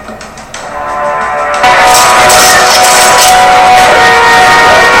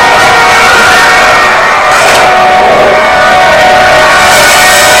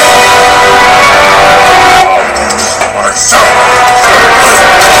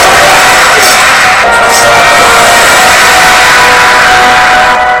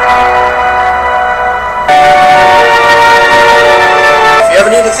 If you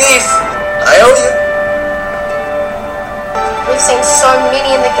ever need a thief, I owe you. We've seen so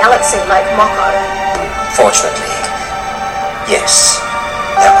many in the galaxy like Mako. Fortunately, yes,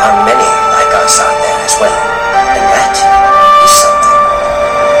 there are many like guns on there as well. And that is something.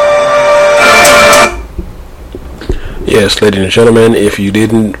 Yes, ladies and gentlemen, if you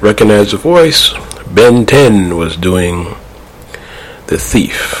didn't recognize the voice, Ben 10 was doing the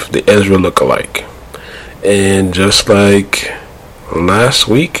Thief, the Ezra lookalike. And just like last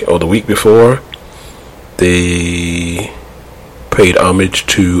week or the week before, they paid homage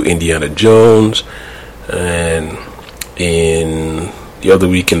to Indiana Jones, and in the other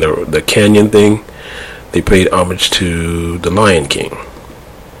week in the Canyon thing, they paid homage to the Lion King.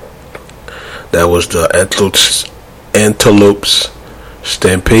 That was the Antelopes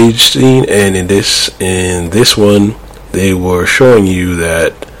Stampede scene, and in this one, they were showing you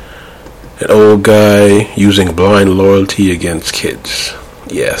that an old guy using blind loyalty against kids.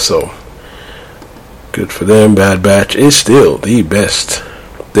 Yeah, so good for them. Bad Batch is still the best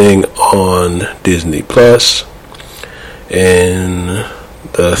thing on Disney Plus, and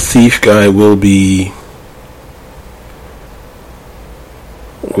the Thief guy will be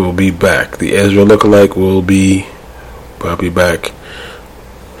back. The Ezra lookalike will be probably back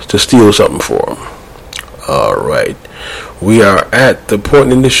to steal something for him. Alright, we are at the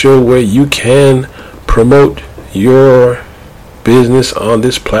point in the show where you can promote your business on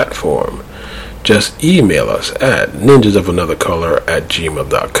this platform. Just email us at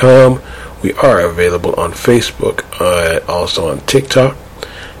ninjasofanothercolor@gmail.com. We are available on Facebook, also on TikTok,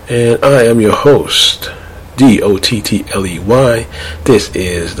 and I am your host, Dottley. This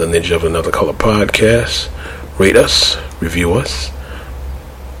is the Ninja of Another Color podcast. Rate us, review us,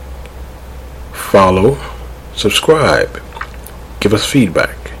 follow, subscribe, give us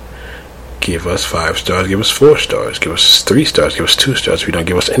feedback, give us 5 stars, give us 4 stars, give us 3 stars, give us 2 stars. If you don't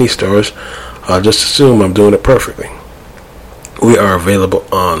give us any stars, I'll just assume I'm doing it perfectly. We are available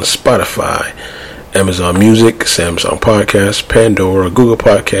on Spotify, Amazon Music, Samsung Podcasts, Pandora, Google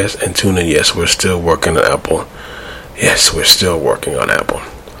Podcasts, and TuneIn. Yes, we're still working on Apple.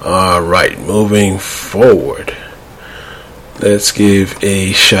 Alright, moving forward, let's give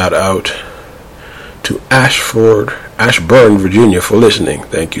a shout out to Ashburn, Virginia, for listening.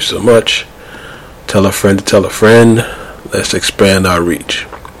 Thank you so much. Tell a friend to tell a friend. Let's expand our reach.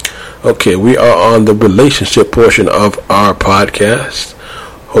 Okay, we are on the relationship portion of our podcast.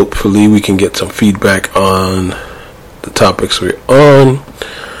 Hopefully we can get some feedback on the topics we're on.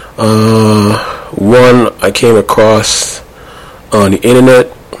 One I came across on the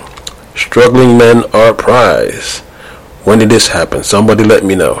internet: struggling men are a prize. When did this happen? Somebody let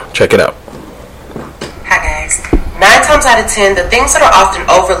me know. Check it out. Hi guys. 9 times out of 10, the things that are often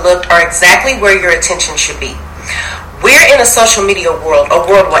overlooked are exactly where your attention should be. We're in a social media world, a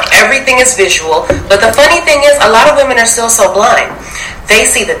world where everything is visual, but the funny thing is, a lot of women are still so blind. They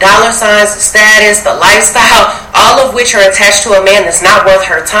see the dollar signs, the status, the lifestyle, all of which are attached to a man that's not worth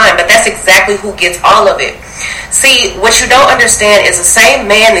her time, but that's exactly who gets all of it. See, what you don't understand is the same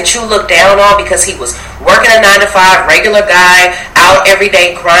man that you look down on because he was working a 9-to-5, regular guy, out every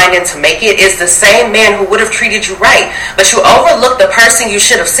day grinding to make it, is the same man who would have treated you right, but you overlook the person you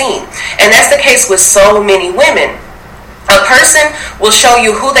should have seen. And that's the case with so many women. A person will show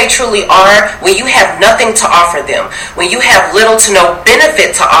you who they truly are when you have nothing to offer them. When you have little to no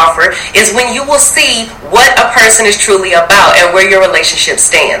benefit to offer is when you will see what a person is truly about and where your relationship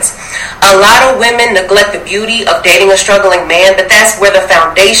stands. A lot of women neglect the beauty of dating a struggling man, but that's where the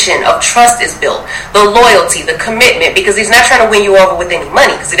foundation of trust is built. The loyalty, the commitment, because he's not trying to win you over with any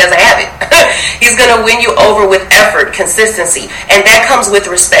money because he doesn't have it. He's going to win you over with effort, consistency, and that comes with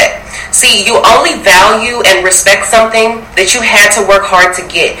respect. See, you only value and respect something that you had to work hard to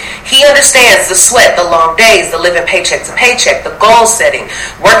get. He understands the sweat, the long days, the living paycheck to paycheck, the goal setting,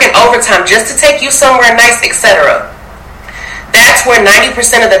 working overtime just to take you somewhere nice, etc. That's where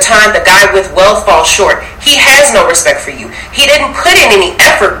 90% of the time the guy with wealth falls short. He has no respect for you. He didn't put in any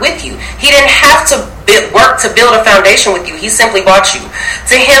effort with you. He didn't have to work to build a foundation with you. He simply bought you.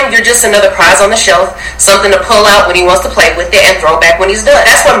 To him, you're just another prize on the shelf, something to pull out when he wants to play with it and throw back when he's done.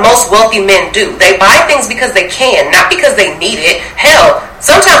 That's what most wealthy men do. They buy things because they can, not because they need it. Hell,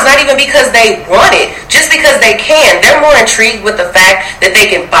 sometimes not even because they want it, just because they can. They're more intrigued with the fact that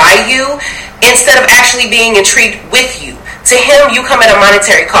they can buy you instead of actually being intrigued with you. To him, you come at a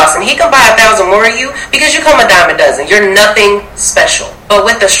monetary cost, and he can buy 1,000 more of you because you come a dime a dozen. You're nothing special. But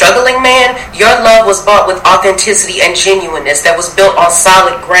with the struggling man, your love was bought with authenticity and genuineness that was built on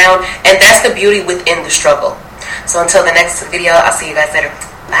solid ground, and that's the beauty within the struggle. So until the next video, I'll see you guys later.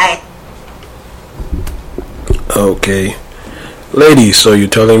 Bye. Okay. Ladies, so you're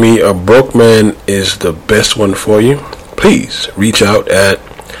telling me a broke man is the best one for you? Please reach out at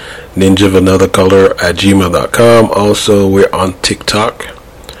ninjavanothercolor@gmail.com. Also, we're on TikTok,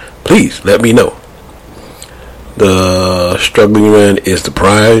 please let me know. The struggling man is the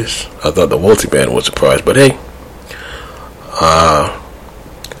prize. I thought the wealthy man was the prize, but hey,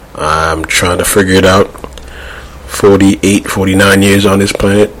 I'm trying to figure it out. 48, 49 years on this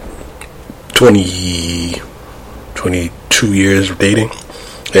planet, 22 years of dating.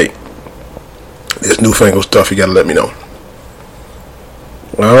 Hey, this newfangled stuff, you gotta let me know.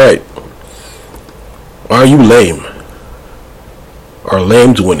 Alright. Are you lame? Are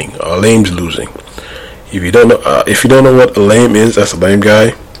lames winning? Are lames losing? If you don't know what a lame is, that's a lame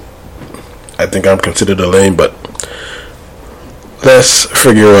guy. I think I'm considered a lame, but let's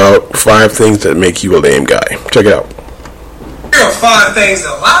figure out 5 things that make you a lame guy. Check it out. Here are 5 things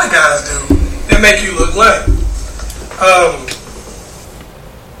that a lot of guys do that make you look lame.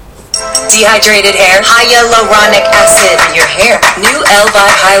 Dehydrated hair, hyaluronic acid in your hair, new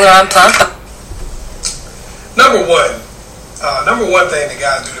L-Vibe Hyaluron Plump. Number one thing that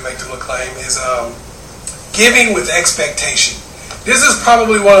guys do to make them look lame is giving with expectation. This is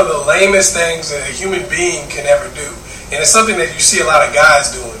probably one of the lamest things that a human being can ever do, and it's something that you see a lot of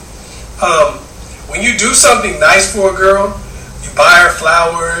guys doing. When you do something nice for a girl, you buy her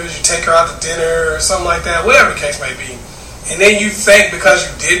flowers, you take her out to dinner or something like that, whatever the case may be, and then you think because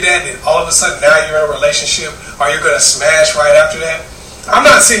you did that all of a sudden now you're in a relationship or you're going to smash right after that. I'm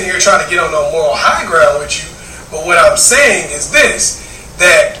not sitting here trying to get on no moral high ground with you, but what I'm saying is this,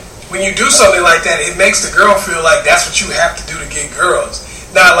 that when you do something like that, it makes the girl feel like that's what you have to do to get girls.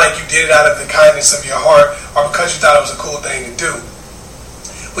 Not like you did it out of the kindness of your heart or because you thought it was a cool thing to do.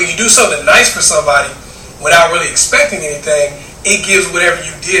 When you do something nice for somebody without really expecting anything, it gives whatever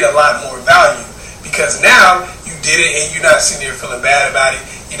you did a lot more value. Because now you did it and you're not sitting there feeling bad about it.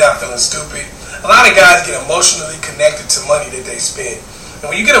 You're not feeling stupid. A lot of guys get emotionally connected to money that they spend.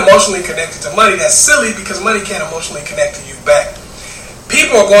 And when you get emotionally connected to money, that's silly because money can't emotionally connect to you back.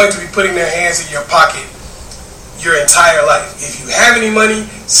 People are going to be putting their hands in your pocket your entire life. If you have any money,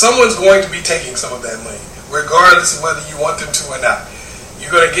 someone's going to be taking some of that money, regardless of whether you want them to or not.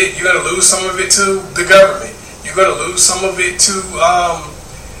 You're gonna lose some of it to the government. You're gonna lose some of it to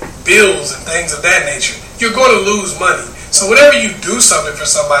bills and things of that nature. You're going to lose money. So whenever you do something for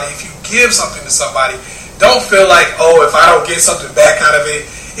somebody, if you give something to somebody, don't feel like, oh, if I don't get something back out of it,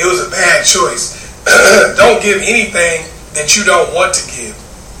 it was a bad choice. Don't give anything that you don't want to give.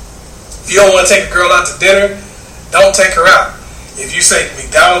 If you don't want to take a girl out to dinner, don't take her out. If you say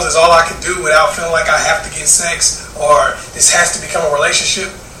McDonald's is all I can do without feeling like I have to get sex or this has to become a relationship,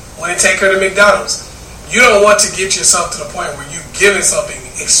 well, then take her to McDonald's. You don't want to get yourself to the point where you're giving something,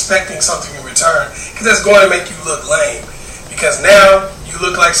 expecting something in return, because that's going to make you look lame. Because now you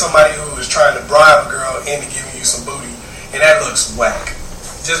look like somebody who is trying to bribe a girl into giving you some booty, and that looks whack.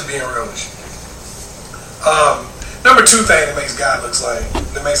 Just being real with you. Number 2 thing that makes God look lame.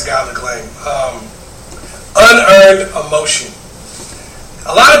 Unearned emotion.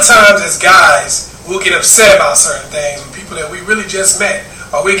 A lot of times as guys, we'll get upset about certain things with people that we really just met.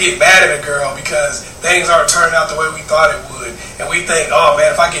 Or we get mad at a girl because things aren't turning out the way we thought it would. And we think, oh man,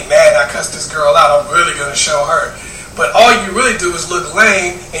 if I get mad and I cuss this girl out, I'm really going to show her. But all you really do is look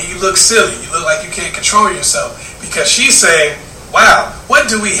lame and you look silly. You look like you can't control yourself. Because she's saying, wow, what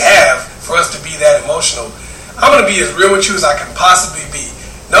do we have for us to be that emotional? I'm going to be as real with you as I can possibly be.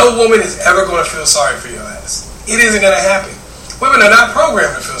 No woman is ever going to feel sorry for your ass. It isn't going to happen. Women are not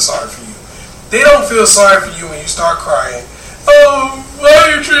programmed to feel sorry for you. They don't feel sorry for you when you start crying. Oh, why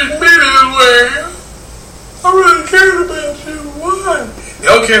are you treating me this way? I really cared about you. Why? They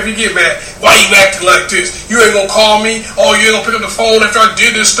don't care if you get mad. Why you acting like this? You ain't gonna call me? Oh, you ain't gonna pick up the phone after I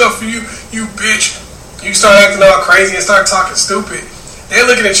did this stuff for you? You bitch. You start acting all crazy and start talking stupid. They're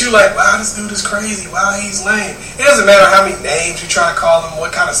looking at you like, wow, this dude is crazy. Wow, he's lame. It doesn't matter how many names you try to call him,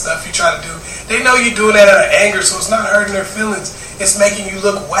 what kind of stuff you try to do. They know you're doing that out of anger, so it's not hurting their feelings. It's making you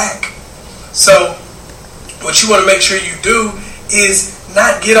look whack. So what you want to make sure you do is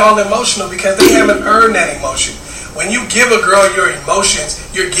not get all emotional because they haven't earned that emotion. When you give a girl your emotions,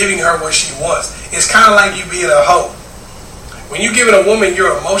 you're giving her what she wants. It's kind of like you being a hoe. When you're giving a woman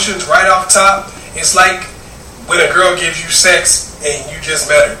your emotions right off top, it's like when a girl gives you sex and you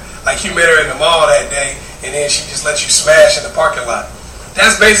just met her. Like you met her in the mall that day and then she just let you smash in the parking lot.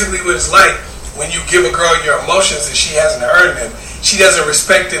 That's basically what it's like when you give a girl your emotions and she hasn't earned them. She doesn't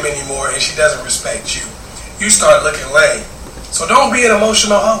respect them anymore and she doesn't respect you. You start looking lame. So don't be an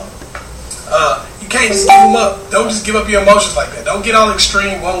emotional hoe. You can't just give them up. Don't just give up your emotions like that. Don't get all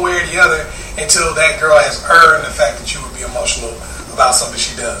extreme one way or the other until that girl has earned the fact that you would be emotional about something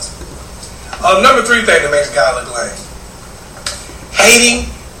she does. Number 3 thing that makes a guy look lame. Hating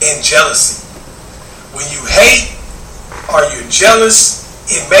and jealousy. When you hate or you're jealous,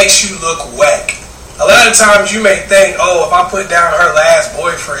 it makes you look whack. A lot of times you may think, oh, if I put down her last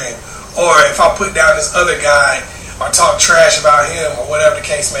boyfriend, or if I put down this other guy, or talk trash about him, or whatever the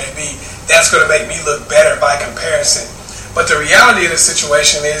case may be, that's going to make me look better by comparison. But the reality of the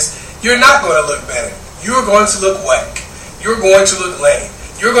situation is, you're not going to look better. You're going to look whack. You're going to look lame.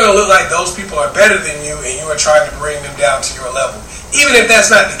 You're going to look like those people are better than you, and you are trying to bring them down to your level. Even if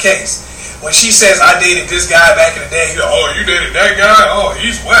that's not the case. When she says, I dated this guy back in the day, you're like, oh, you dated that guy? Oh,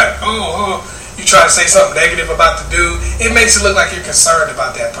 he's whack. You try to say something negative about the dude, it makes it look like you're concerned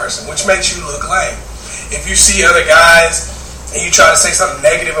about that person, which makes you look lame. If you see other guys and you try to say something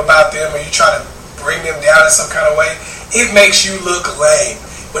negative about them, or you try to bring them down in some kind of way, it makes you look lame.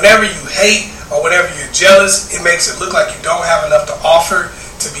 Whenever you hate or whenever you're jealous, it makes it look like you don't have enough to offer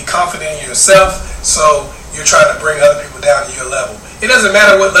to be confident in yourself, so you're trying to bring other people down to your level. It doesn't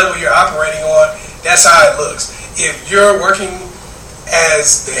matter what level you're operating on, that's how it looks. If you're working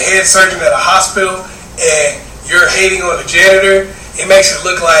as the head surgeon at a hospital and you're hating on the janitor, it makes it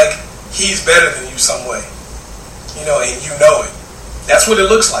look like he's better than you some way. And you know it. That's what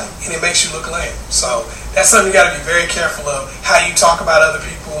it looks like, and it makes you look lame. So that's something you got to be very careful of, how you talk about other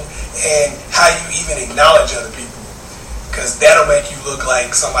people and how you even acknowledge other people, because that'll make you look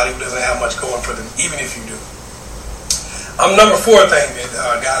like somebody who doesn't have much going for them, even if you do. Number 4 thing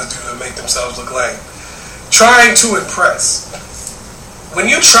that guys do to make themselves look lame: trying to impress. When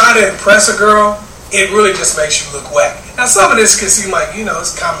you try to impress a girl, it really just makes you look whack. Now, some of this can seem like,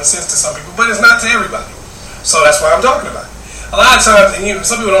 it's common sense to some people, but it's not to everybody. So that's what I'm talking about. A lot of times, and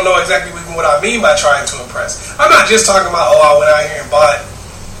some people don't know exactly what I mean by trying to impress. I'm not just talking about, I went out here and bought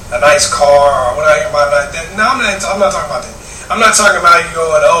a nice car, or I went out here and bought that. No, I'm not talking about that. I'm not talking about you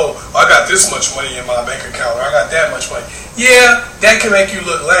going, I got this much money in my bank account, or I got that much money. Yeah, that can make you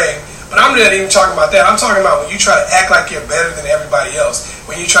look lame. But I'm not even talking about that. I'm talking about when you try to act like you're better than everybody else.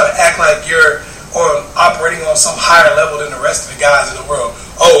 When you try to act like you're operating on some higher level than the rest of the guys in the world.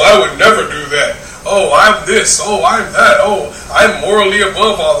 Oh, I would never do that. Oh, I'm this. Oh, I'm that. Oh, I'm morally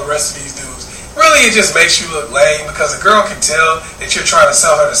above all the rest of these dudes. Really, it just makes you look lame, because a girl can tell that you're trying to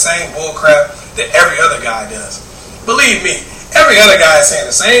sell her the same bull crap that every other guy does. Believe me, every other guy is saying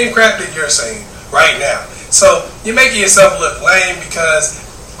the same crap that you're saying right now. So you're making yourself look lame, because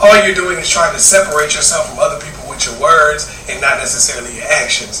all you're doing is trying to separate yourself from other people with your words and not necessarily your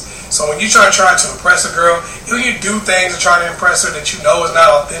actions. So when you try to impress a girl, when you do things to try to impress her that you know is not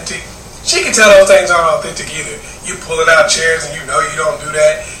authentic, she can tell those things aren't authentic either. You pulling out chairs and you know you don't do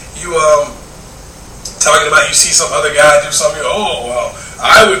that. You talking about you see some other guy do something,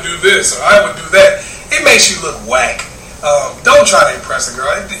 I would do this or I would do that. It makes you look whack. Don't try to impress a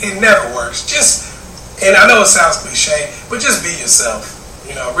girl. It never works. And I know it sounds cliche, but just be yourself.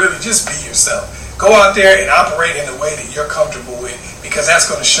 Really just be yourself. Go out there and operate in the way that you're comfortable with, because that's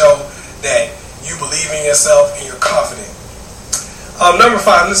going to show that you believe in yourself and you're confident. Number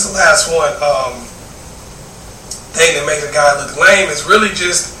 5, this is the last one. Thing that makes a guy look lame is really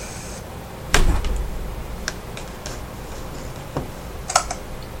just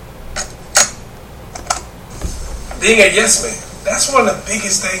being a yes man. That's one of the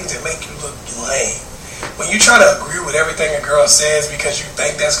biggest things that make you look lame. When you try to agree with everything a girl says because you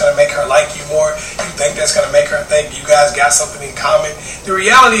think that's going to make her like you more, you think that's going to make her think you guys got something in common, the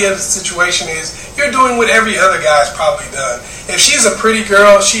reality of the situation is you're doing what every other guy's probably done. If she's a pretty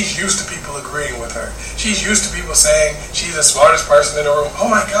girl, she's used to people agreeing with her. She's used to people saying she's the smartest person in the room. Oh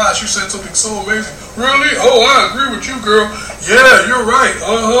my gosh, you said something so amazing. Really? Oh, I agree with you, girl. Yeah, you're right.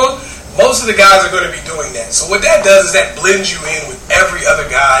 Most of the guys are going to be doing that. So what that does is that blends you in with every other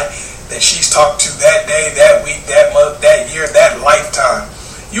guy that she's talked to that day, that week, that month, that year, that lifetime.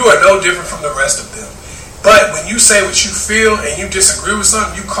 You are no different from the rest of them. But when you say what you feel and you disagree with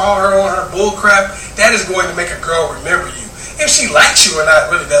something, you call her on her bull crap, that is going to make a girl remember you. If she likes you or not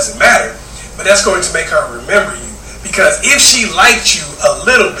really doesn't matter, but that's going to make her remember you. Because if she liked you a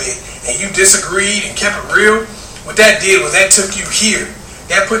little bit and you disagreed and kept it real, what that did was that took you here.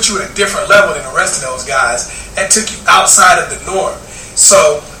 That put you at a different level than the rest of those guys. That took you outside of the norm.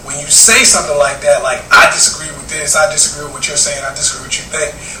 So when you say something like that, like, I disagree with this, I disagree with what you're saying, I disagree with what you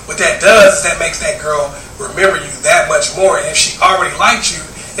think, what that does is that makes that girl remember you that much more. And if she already liked you,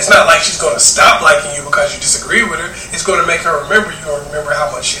 it's not like she's going to stop liking you because you disagree with her. It's going to make her remember you or remember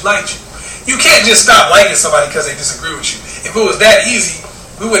how much she liked you. You can't just stop liking somebody because they disagree with you. If it was that easy,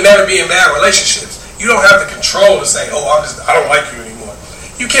 we would never be in bad relationships. You don't have the control to say, I don't like you anymore.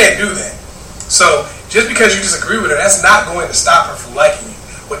 You can't do that. So just because you disagree with her, that's not going to stop her from liking you.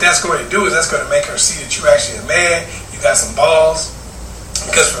 What that's going to do is that's going to make her see that you're actually a man, you got some balls.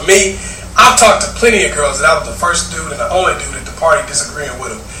 Because for me, I've talked to plenty of girls that I was the first dude and the only dude at the party disagreeing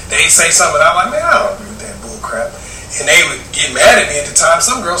with them. They say something, and I'm like, man, I don't agree with that bull crap. And they would get mad at me at the time.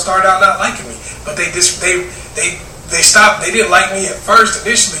 Some girls started out not liking me, but they stopped. They didn't like me at first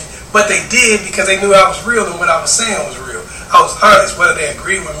initially, but they did because they knew I was real and what I was saying was real. I was honest, whether they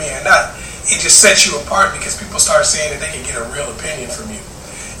agreed with me or not. It just sets you apart because people start saying that they can get a real opinion from you.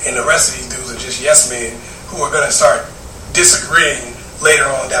 And the rest of these dudes are just yes men who are going to start disagreeing later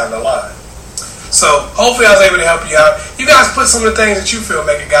on down the line. So hopefully I was able to help you out. You guys put some of the things that you feel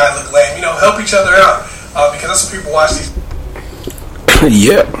make a guy look lame. You know, help each other out because that's what people watch these.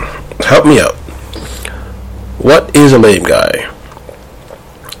 Yeah, help me out. What is a lame guy?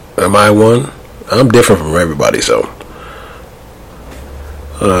 Am I one? I'm different from everybody, so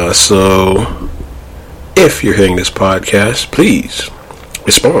if you're hearing this podcast, please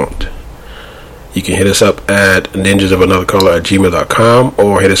respond. You can hit us up at ninjasofanothecolor@gmail.com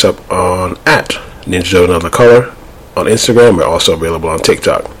or hit us up on at ninjasofanothecolor on Instagram. We're also available on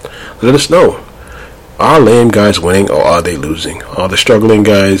TikTok. Let us know. Are lame guys winning or are they losing? Are the struggling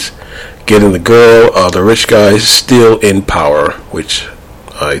guys getting the girl? Are the rich guys still in power? Which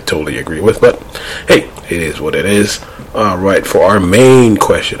I totally agree with, but hey, it is what it is. Alright, for our main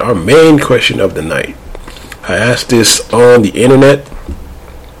question of the night. I asked this on the internet,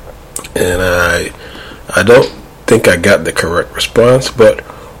 and I don't think I got the correct response, but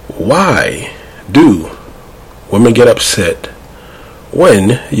why do women get upset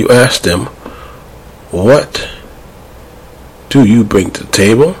when you ask them, what do you bring to the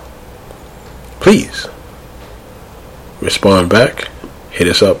table? Please respond back. Hit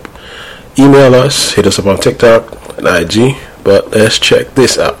us up. Email us. Hit us up on TikTok and IG. But let's check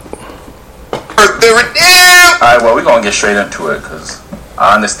this out. Alright, well, we're going to get straight into it because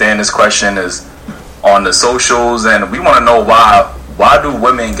I understand this question is on the socials and we want to know why do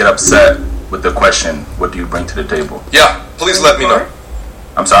women get upset with the question, what do you bring to the table? Yeah, please let me know.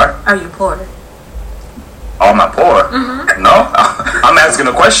 I'm sorry? Are you poor? Oh, I'm not poor? Mm-hmm. No? I'm asking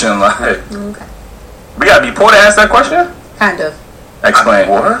a question. Like, Okay. we got to be poor to ask that question? Kind of. Explain.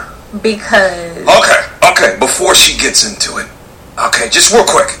 Because... Okay, before she gets into it. Okay, just real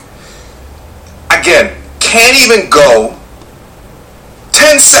quick. Again, can't even go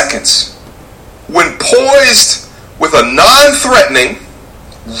 10 seconds when poised with a non-threatening,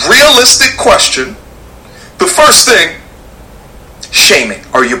 realistic question. The first thing, shaming.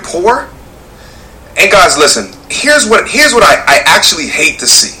 Are you poor? And guys, listen, here's what I actually hate to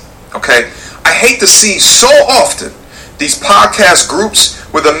see, okay? I hate to see so often these podcast groups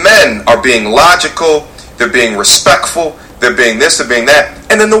where the men are being logical, they're being respectful, they're being this, they're being that,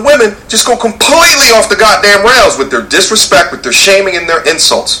 and then the women just go completely off the goddamn rails with their disrespect, with their shaming and their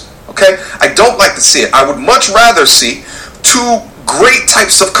insults, okay? I don't like to see it. I would much rather see two great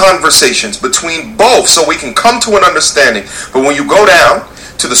types of conversations between both so we can come to an understanding. But when you go down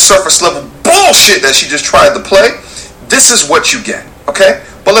to the surface level bullshit that she just tried to play, this is what you get, okay?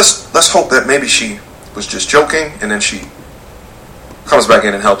 But let's hope that maybe she was just joking and then she comes back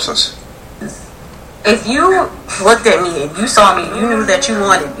in and helps us. If you looked at me and you saw me, you knew that you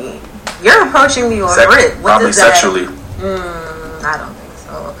wanted me. You're approaching me on rip. Probably sexually. I don't think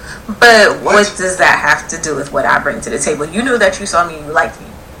so. But what does that have to do with what I bring to the table? You knew that you saw me and you liked me.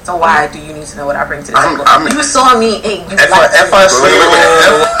 So why do you need to know what I bring to the table? You saw me and you liked me.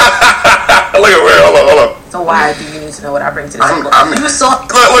 Look at where, hold on. So why do you need to know what I bring to the table? You saw.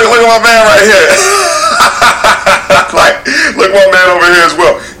 Look at my man right here. Look at my man over here as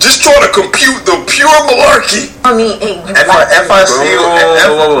well. Just trying to compute the pure malarkey. I mean, and you Let it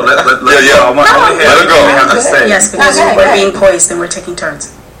go. Yes, because we're being poised and we're taking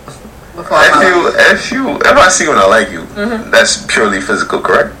turns. If I see you and I like you, that's purely physical,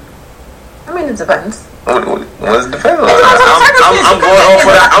 correct? I mean, it depends. What's the physical? I'm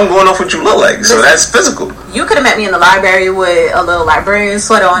going off what you look like, so that's physical. You could have met me in the library with a little librarian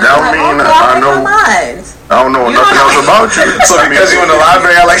sweater on. That don't mean I know. I don't know nothing else about you. So because you're in the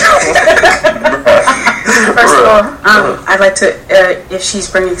library, I like. First of all, I'd like to, if she's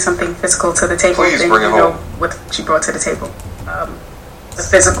bringing something physical to the table, please then bring you it know home. what she brought to the table. The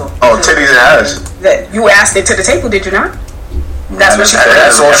physical. Oh, titties and ass. That you asked it to the table, did you not? That's what she brought.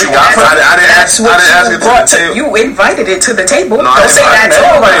 That's all she got. I didn't ask it to the table. You invited it to the table. No, Don't say that to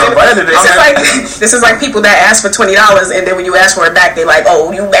invited it. This is like people that ask for $20 and then when you ask for it back, they like,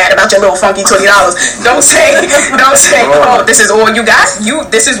 oh, you mad about your little funky $20. Don't say, oh, this is all you got.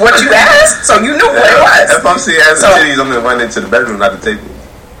 This is what you asked, so you knew what it was. If I'm seeing ass and titties, I'm invited to the bedroom, not the table.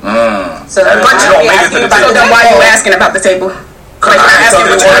 So then why are you asking about the table? Like, you're asking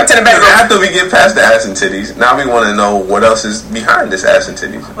after we get past the ass and titties, now we want to know what else is behind this ass and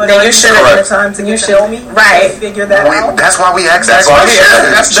titties. But then you should have the time to show me, right? Figure that out. That's why we asked that question.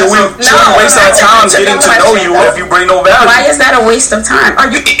 Should we waste our time getting to know you if you bring no value? Why is that a waste of time?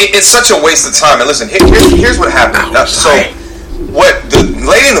 It's such a waste of time. And listen, here's what happened. So, what the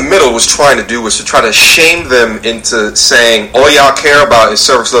lady in the middle was trying to do was to try to shame them into saying all y'all care about is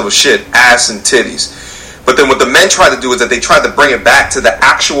surface level shit, ass and titties. But then what the men tried to do is that they tried to bring it back to the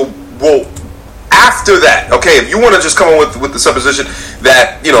actual, well, after that, okay, if you want to just come on with the supposition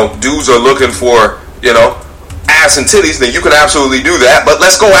that, you know, dudes are looking for, you know, ass and titties, then you can absolutely do that. But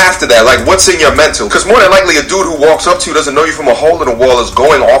let's go after that. Like, what's in your mental? Because more than likely a dude who walks up to you doesn't know you from a hole in the wall is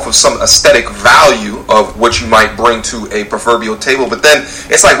going off of some aesthetic value of what you might bring to a proverbial table. But then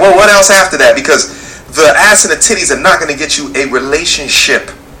it's like, well, what else after that? Because the ass and the titties are not going to get you a relationship.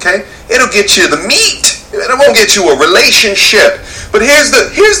 Okay? It'll get you the meat. It won't get you a relationship. But here's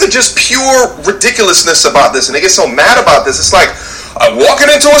the just pure ridiculousness about this, and they get so mad about this. It's like I'm walking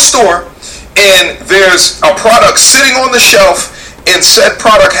into a store and there's a product sitting on the shelf, and said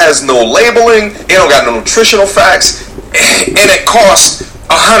product has no labeling, it don't got no nutritional facts, and it costs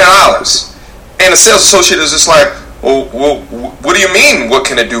 $100. And the sales associate is just like, well, what do you mean? What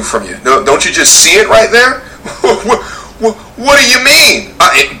can it do from you? Don't you just see it right there? What do you mean?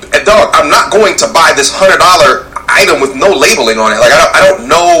 Dog, I'm not going to buy this $100 item with no labeling on it. Like, I don't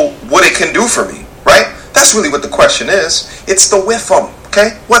know what it can do for me, right? That's really what the question is. It's the with them,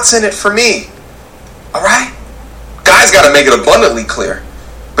 okay? What's in it for me? All right? Guys got to make it abundantly clear.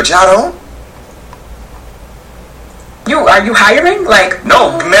 But y'all don't? Are you hiring? Like,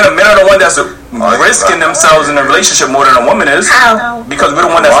 no, men are the one that's risking themselves in a relationship more than a woman is. How? Because we're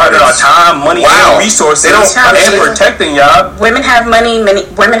the one that's spending our time, money, and resources and protecting y'all. Women have money,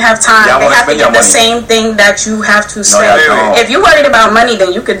 women have time. They have to give the same thing that you have to spend. If you're worried about money,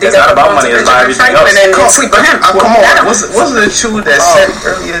 then you could dig up a phone to Benjamin Franklin and sleep with him. Come on, wasn't it true that said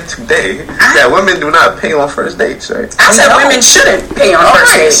earlier today that women do not pay on first dates, right? I said women shouldn't pay on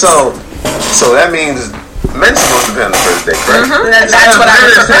first dates. So that means men's supposed to be on the first date, right? That's what I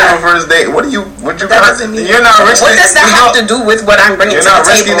prefer. On first date, what you? You're not risking. What does that have to do with what I'm bringing to the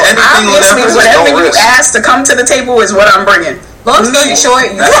table? Obviously, whatever you ask to come to the table is what I'm bringing. Long story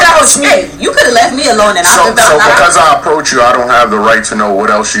short, you approached me. You could have left me alone, and so because I approach you, I don't have the right to know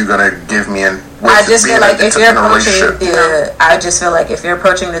what else you're gonna give me. And I just feel like if you're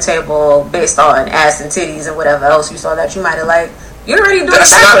approaching the table based on ass and titties and whatever else you saw that you might have liked, you're already doing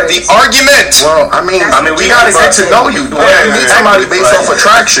That's not the argument. Well, I mean, we gotta get to know you. You need somebody based off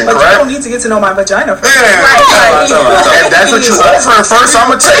attraction, but correct? You don't need to get to know my vagina first. If that's what you offering first,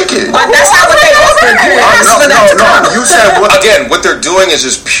 I'm gonna take it. But that's not what they offered. No. You said what? Again, what they're doing is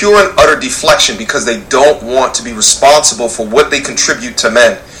just pure and utter deflection because they don't want to be responsible for what they contribute to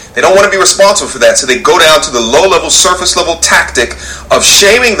men. They don't want to be responsible for that, so they go down to the low-level, surface-level tactic of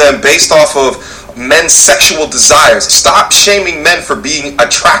shaming them based off of men's sexual desires. Stop shaming men for being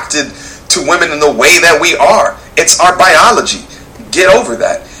attracted to women in the way that we are. It's our biology. Get over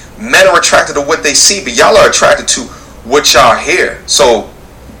that. Men are attracted to what they see, but y'all are attracted to what y'all hear. So,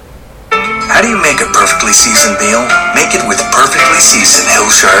 how do you make a perfectly seasoned meal? Make it with perfectly seasoned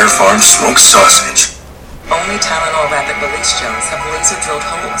Hillshire Farm smoked sausage. Only Tylenol rapid release gels have laser drilled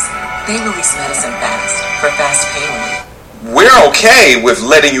holes. They release medicine fast for fast pain relief. We're okay with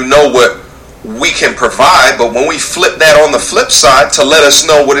letting you know what we can provide, but when we flip that on the flip side to let us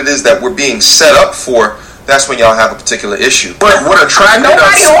know what it is that we're being set up for, that's when y'all have a particular issue. But what attracted us?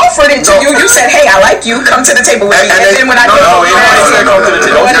 Nobody offered it to you. You said, "Hey, I like you. Come to the table with me." And then when I nobody said come to the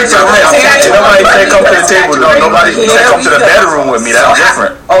table. Nobody said come to the table. No, nobody said come to the bedroom with me. That's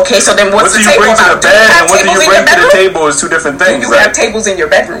different. Okay, so then what's the table about? What do you bring to the bed and what do you bring to the table is two different things. Do you have tables in your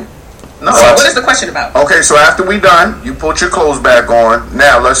bedroom? No. So what is the question about? Okay, so after we done, you put your clothes back on.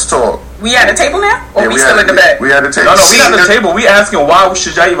 Now let's talk. We at a table now, or we still in the bed? We at the table. No, we at the table. We asking why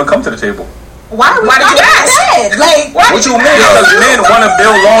should y'all even come to the table? Why did you ask? Like, what you mean? Because men want to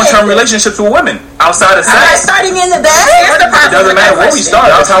build long-term relationships with women outside of sex. Starting in the bed. It doesn't matter where we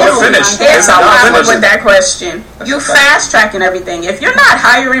start. That's how we finish. That's how we finish with that question. You fast tracking everything. If you're not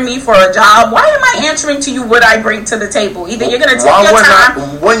hiring me for a job, why am I answering to you what I bring to the table? Either you're gonna take your time.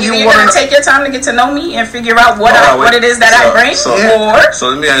 You're gonna take your time to get to know me and figure out what it is that I bring, or so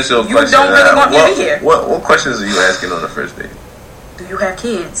let me ask you a question. You don't really want me to hear. What questions are you asking on the first date? Do you have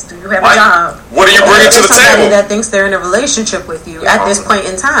kids? Do you have a job? What are you bringing to the table? That thinks they're in a relationship with you at this point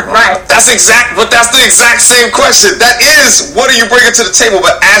in time. Right. That's the exact same question. That is, what are you bringing to the table?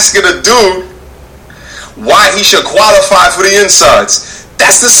 But asking a dude why he should qualify for the insides.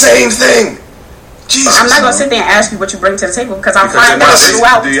 That's the same thing. Jesus, I'm not gonna sit there and ask you what you bring to the table because I'll find out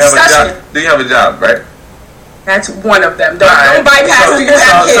throughout the discussion. Do you have a job, right? That's one of them. Don't bypass do you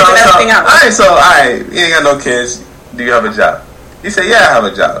have kids and everything else. Alright, you ain't got no kids. Do you have a job? You say, yeah, I have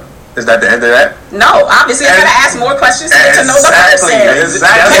a job. Is that the end of that? No, obviously I gotta ask more questions to get to know the person.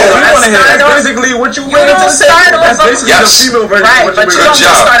 Exactly. We want to hear that. That's basically what you bring to the table. That's basically the female version of what you bring to the table. But you don't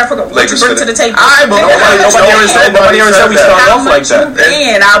just start off with what you bring to the table. Nobody ever said we start off like that.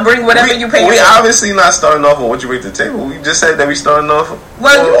 And I'll bring whatever you pay for. We obviously not starting off with what you bring to the table. We just said that we starting off.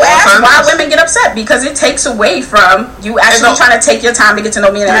 Well, you asked why women get upset because it takes away from you actually trying to take your time to get to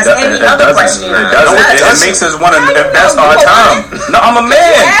know me and ask any other question. It makes us want to invest our time. No, I'm a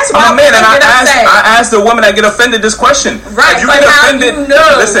man. I'm a man, and I asked the woman that get offended this question. Right, you get offended.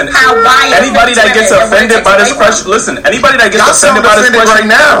 Listen, anybody that gets offended by this question, listen, anybody that gets offended by this question right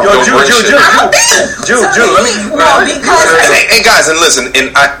now. Yo, Jew, let me. Hey guys, and listen,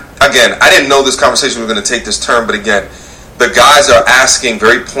 and I didn't know this conversation was going to take this turn, but again, the guys are asking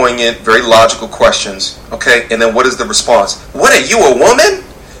very poignant, very logical questions. Okay, and then what is the response? What are you, a woman?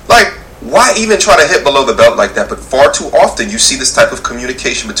 Like, why even try to hit below the belt like that? But far too often you see this type of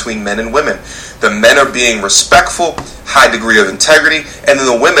communication between men and women. The men are being respectful, high degree of integrity, and then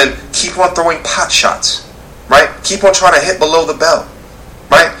the women keep on throwing pot shots, right? Keep on trying to hit below the belt,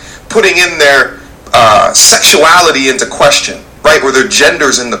 right? Putting in their sexuality into question, right? Or their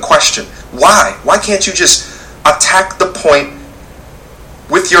genders in the question. Why? Why can't you just attack the point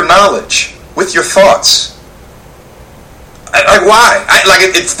with your knowledge, with your thoughts? Like, why?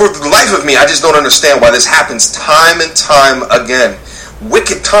 For the life of me, I just don't understand why this happens time and time again.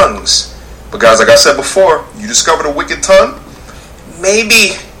 Wicked tongues. But guys, like I said before, you discovered a wicked tongue,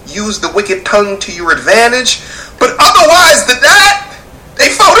 maybe use the wicked tongue to your advantage. But otherwise than that, they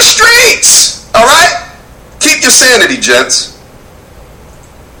for the streets. Alright? Keep your sanity, gents.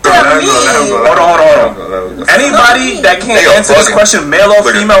 Hold on. Anybody that can't answer this question, male or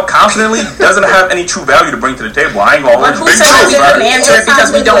female, confidently, doesn't have any true value to bring to the table. I ain't gonna hold you. Who said we didn't answer it because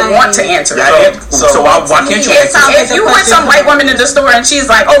we don't want to answer it? So why can't you answer it? If you with some white woman in the store and she's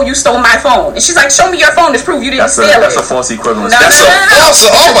like, "Oh, you stole my phone," and she's like, "Show me your phone to prove you didn't steal it." That's a false equivalence. That's a false.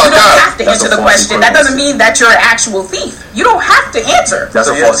 Oh my God! You don't have to answer the question. That doesn't mean that you're an actual thief. You don't have to answer. That's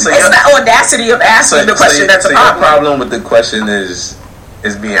a false. It's the audacity of asking the question that's a problem. Your problem with the question is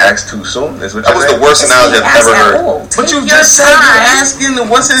being asked too soon. Is what that was the worst analogy I've ever heard. But you just said you're asking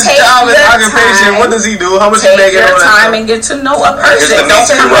what's his job and occupation. What does he do? How much he make? Take your time and get to know a person.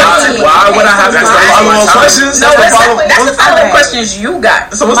 Why would I have to follow up questions? No, that's the follow-up questions you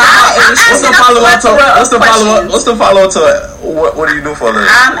got. So what's the follow-up to? What's the follow-up to? What do you do for a living?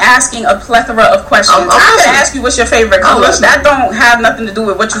 I'm asking a plethora of questions. I'm gonna ask you what's your favorite color. That don't have nothing to do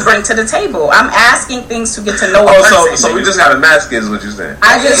with what you bring to the table. I'm asking things to get to know a person. So we just got a mask, is what you're saying?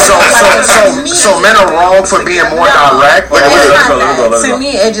 So men are wrong for being more direct. To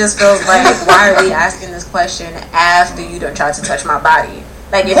me, it just feels like, why are we asking this question after you done tried to touch my body?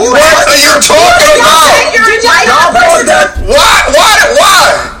 Like, if what are you talking about?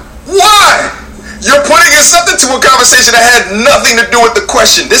 Why? You're putting something to a conversation that had nothing to do with the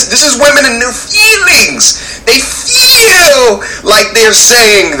question. This is women and their feelings. They feel like they're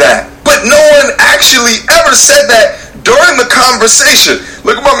saying that, but no one actually ever said that during the conversation.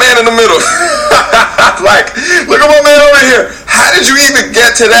 Look at my man in the middle. Look at my man over here. How did you even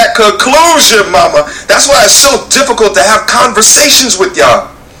get to that conclusion, mama? That's why it's so difficult to have conversations with y'all.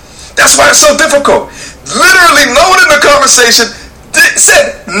 That's why it's so difficult. Literally, no one in the conversation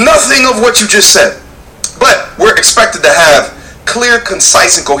said nothing of what you just said. But we're expected to have clear,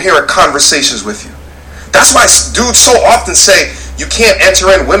 concise, and coherent conversations with you. That's why dudes so often say you can't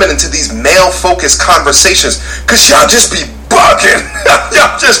enter in women into these male-focused conversations because y'all just be bugging.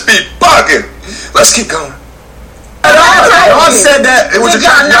 Y'all just be bugging. Let's keep going. Y'all said that it was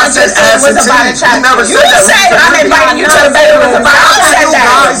attraction. Y'all said ass and titties. You never said that. You said I'm inviting you to the bedroom with a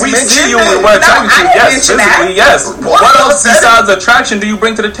body. We see you and we're attracted to you. Yes, physically, yes. What else besides attraction do you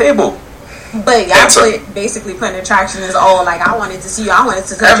bring to the table? But y'all basically putting attraction is all like, I wanted to see you, I wanted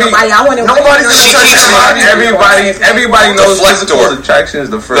to touch your body, I wanted. Nobody knows physical attraction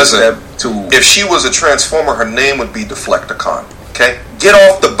is the first step to. If she was a transformer, her name would be Deflecticon. Okay, get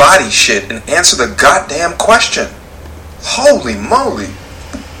off the body shit and answer the goddamn question. Holy moly!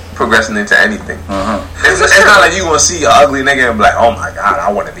 Progressing into anything. It's not like you gonna see an ugly nigga and be like, oh my God, I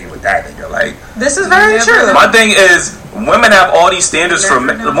want to be with that nigga. Like, this is very true. My thing is, women have all these standards for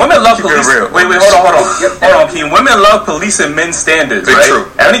men. Women love police. Wait, hold on, Keem. Women love policing men's standards, right? True.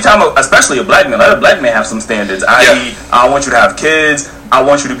 Anytime, especially a black man, let a black man have some standards. I.e., I want you to have kids, I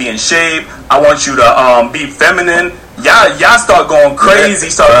want you to be in shape. I want you to be feminine. Y'all start going crazy,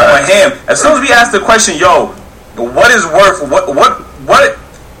 start going ham. As soon as we ask the question, yo, what is worth?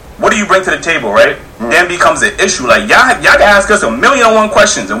 What do you bring to the table, right? Then becomes an issue. Like y'all can ask us 1,000,001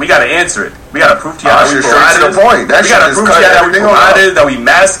 questions, and we gotta answer it. We gotta prove to y'all that we provided. The point. We gotta prove to y'all that we provided, that we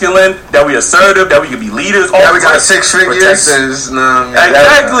masculine, that we assertive, that we can be leaders. Yeah, we got 6 figures.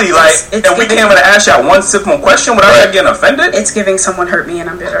 Exactly. Like, and we can't even ask y'all one simple question without y'all getting offended. It's giving someone hurt me and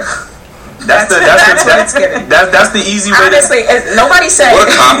I'm bitter. That's the easy way. Honestly, nobody said. What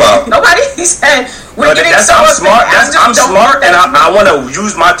a cop-out. Nobody said. I'm smart. I'm smart, and I want to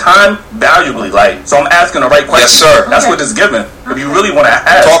use my time valuably. Like, so I'm asking the right question. Yes, sir. That's what it's given. If you really want to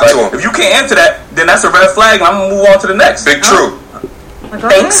ask, talk to him. If you can't answer that, then that's a red flag, and I'm gonna move on to the next. Big true.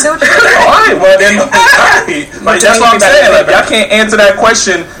 Thanks. All right, well then, like that's what I'm saying. Like, y'all can't answer that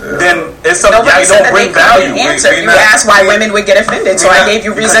question, then it's something y'all don't bring value. You asked why women would get offended, so I gave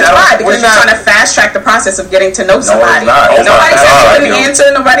you reasons why, because you're trying to fast track the process of getting to know somebody. Nobody said you couldn't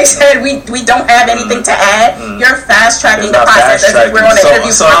answer. Nobody said we don't have anything to add. You're fast tracking the process as if we're on an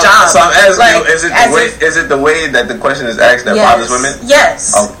interview for a job. So I'm asking you, is it the way that the question is asked that bothers women?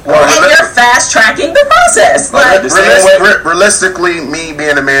 Yes. And you're fast tracking the process. Realistically, me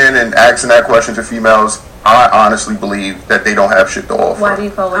being a man and asking that question to females, I honestly believe that they don't have shit to offer. Why do you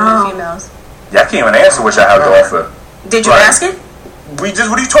call women females? Y'all can't even answer what y'all have to offer. Did you ask it? What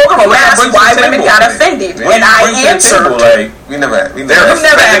are you talking about? You asked why women got offended, and I answered. We never asked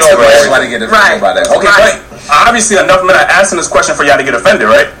everybody get offended by that. Okay, but obviously enough men are asking this question for y'all to get offended,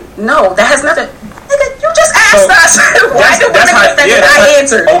 right? No, that has nothing. Nigga, you just asked us. Why do women get offended? I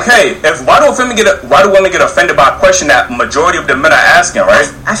answered. Okay, why do women get offended by a question that majority of the men are asking, right?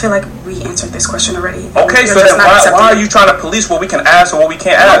 I feel like we answered this question already. Okay, so then why are you trying to police what we can ask or what we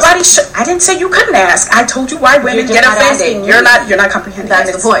can't ask? I didn't say you couldn't ask. I told you why women get offended. You're not comprehending.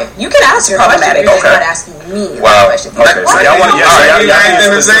 That's the point. You can ask. You're problematic. You're not asking me. Wow. Okay, so y'all want you got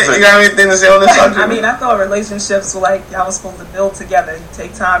anything to say on this subject? I mean, I thought relationships were like y'all was supposed to build together. You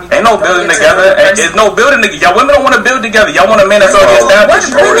take time. Ain't no building together. There's no building together. Y'all women don't want to build together. Y'all want a man that's already established.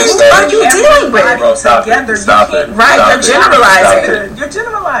 What women are you dealing with? Stop it. Right, you're generalizing. You're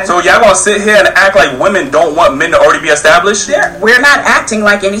generalizing. So y'all gonna sit here and act like women don't want men to already be established? We're not acting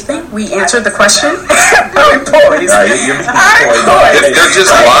like anything. We answered the question. They're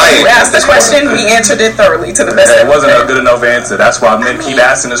just lying. We asked the question. We answered it thoroughly to the best. It wasn't a good enough answer. That's why men keep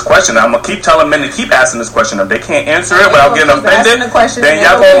asking this question. I'm gonna keep telling men to keep asking this question. If they can't answer it without getting offended, then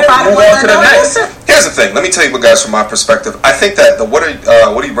y'all gonna move on to the next. Here's the thing. Let me tell you what, guys, from my perspective, I think that the what do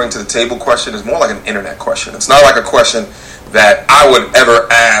you bring to the table question is more like an internet question. It's not like a question that I would ever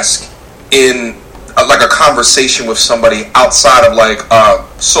ask in like a conversation with somebody outside of like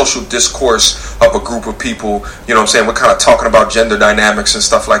social discourse of a group of people. You know what I'm saying? We're kind of talking about gender dynamics and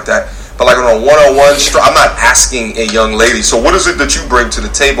stuff like that. But like on a one-on-one, I'm not asking a young lady, so what is it that you bring to the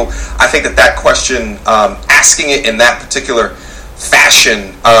table? I think that question, asking it in that particular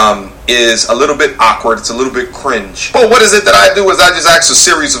fashion is a little bit awkward. It's a little bit cringe. But what is it that I do is I just ask a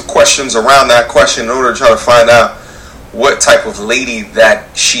series of questions around that question in order to try to find out what type of lady that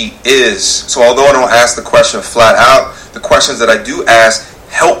she is. So although I don't ask the question flat out, the questions that I do ask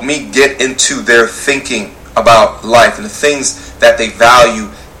help me get into their thinking about life and the things that they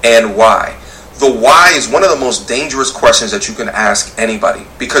value and why. The why is one of the most dangerous questions that you can ask anybody,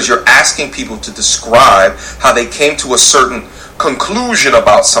 because you're asking people to describe how they came to a certain conclusion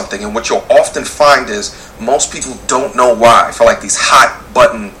about something, and what you'll often find is most people don't know why for like these hot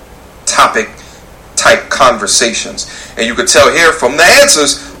button topic type conversations. And you could tell here from the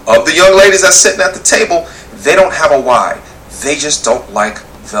answers of the young ladies that's sitting at the table, they don't have a why. They just don't like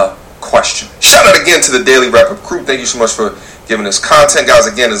the question. Shout out again to the Daily Wrap-Up crew. Thank you so much for giving us content, guys.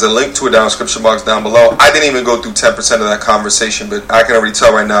 Again, there's a link to it down in the description box down below. I didn't even go through 10% of that conversation, but I can already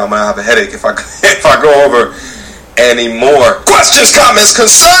tell right now I'm gonna have a headache if I go over any more. Questions, comments,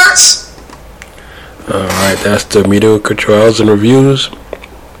 concerns? Alright, that's the mediocre trials and reviews.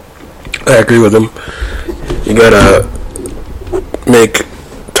 I agree with them. You gotta make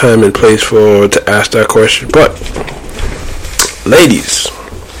time and place to ask that question. But ladies,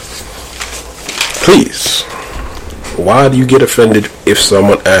 please, why do you get offended if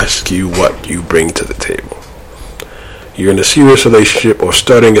someone asks you what you bring to the table? You're in a serious relationship or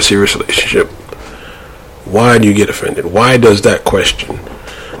starting a serious relationship. Why do you get offended? Why does that question?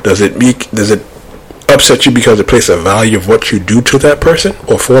 Does it upset you because it places a value of what you do to that person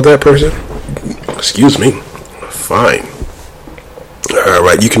or for that person? Excuse me. Fine.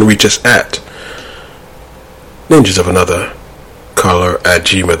 Alright, you can reach us at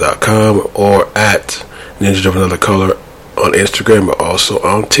ninjasofanothers@gmail.com or at ninjasofanotherscolor on Instagram, but also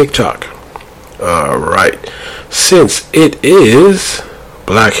on TikTok. Alright, since it is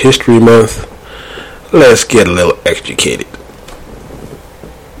Black History Month, let's get a little educated.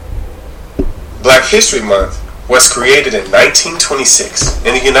 Black History Month was created in 1926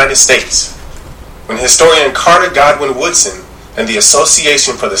 in the United States when historian Carter Godwin Woodson and the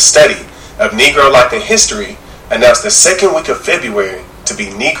Association for the Study of Negro Life and History announced the second week of February to be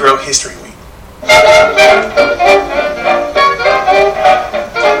Negro History Week.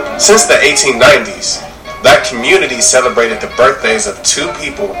 Since the 1890s, black communities celebrated the birthdays of two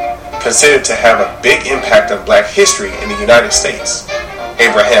people considered to have a big impact on black history in the United States.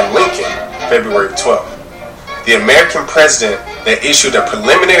 Abraham Lincoln, February 12th. The American president that issued a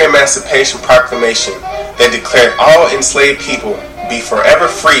preliminary emancipation proclamation that declared all enslaved people be forever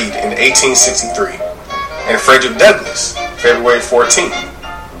freed in 1863. And Frederick Douglass, February 14th.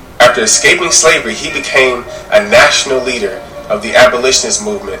 After escaping slavery, he became a national leader of the abolitionist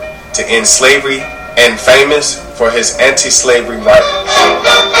movement to end slavery and famous for his anti-slavery writings.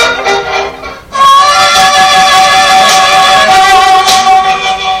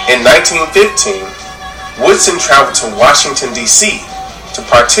 In 1915, Woodson traveled to Washington, D.C. to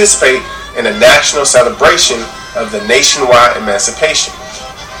participate in a national celebration of the nationwide emancipation.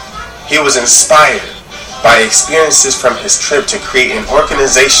 He was inspired by experiences from his trip to create an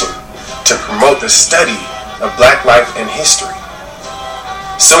organization to promote the study of black life and history.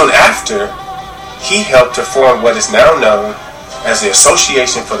 Soon after, he helped to form what is now known as the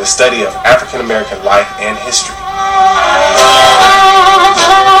Association for the Study of African American Life and History.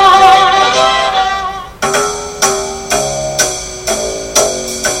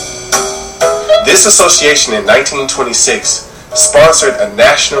 This association in 1926 sponsored a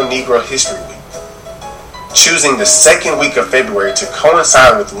National Negro History Week, choosing the second week of February to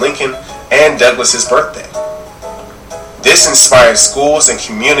coincide with Lincoln and Douglas's birthday. This inspired schools and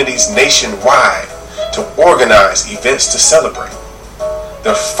communities nationwide to organize events to celebrate.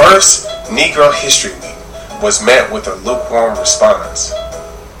 The first Negro History Week was met with a lukewarm response,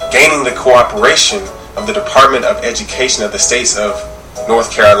 gaining the cooperation of the Department of Education of the states of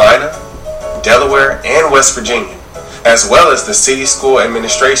North Carolina, Delaware, and West Virginia, as well as the city school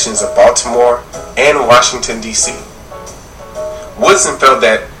administrations of Baltimore and Washington, D.C. Woodson felt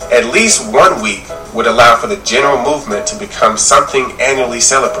that at least 1 week would allow for the general movement to become something annually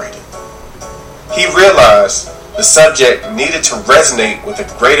celebrated. He realized the subject needed to resonate with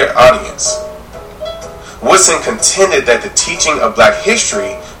a greater audience. Woodson contended that the teaching of black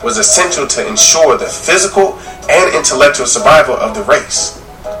history was essential to ensure the physical and intellectual survival of the race.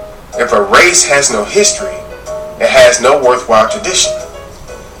 If a race has no history, it has no worthwhile tradition.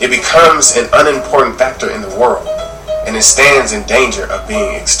 It becomes an unimportant factor in the world, and it stands in danger of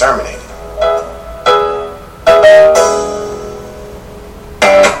being exterminated.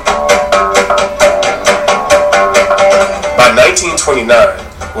 By 1929,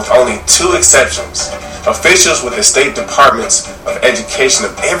 with only 2 exceptions, officials with the state departments of education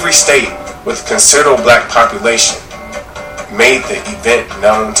of every state with a considerable black population made the event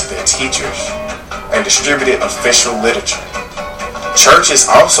known to their teachers and distributed official literature. Churches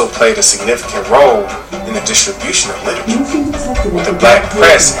also played a significant role in the distribution of literature, with the black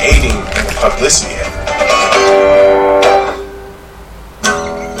press aiding in the publicity effort.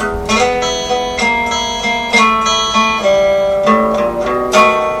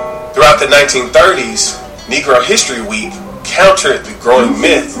 Throughout the 1930s, Negro History Week countered the growing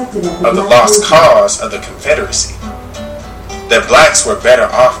myth of the lost cause of the Confederacy, that blacks were better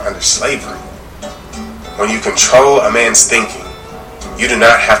off under slavery. When you control a man's thinking, you do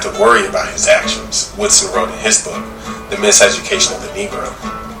not have to worry about his actions, Woodson wrote in his book, The Miseducation of the Negro.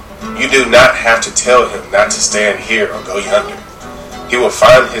 You do not have to tell him not to stand here or go yonder. He will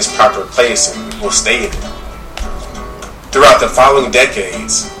find his proper place and will stay in it. Throughout the following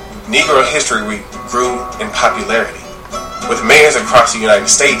decades, Negro History Week grew in popularity, with mayors across the United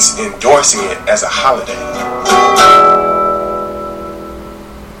States endorsing it as a holiday.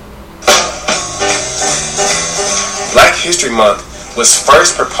 Black History Month was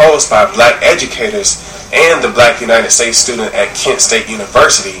first proposed by black educators and the black United States student at Kent State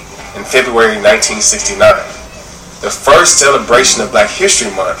University in February 1969. The first celebration of Black History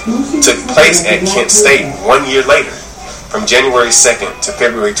Month took place at Kent State 1 year later, from January 2nd to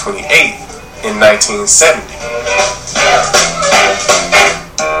February 28th in 1970.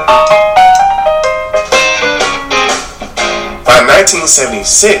 By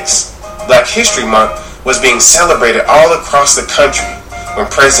 1976, Black History Month was being celebrated all across the country when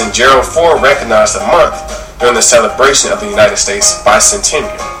President Gerald Ford recognized the month during the celebration of the United States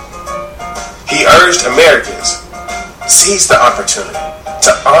bicentennial. He urged Americans seized the opportunity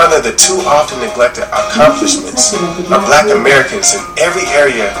to honor the too often neglected accomplishments of Black Americans in every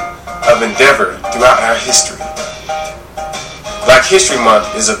area of endeavor throughout our history. Black History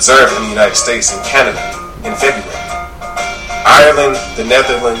Month is observed in the United States and Canada in February. Ireland, the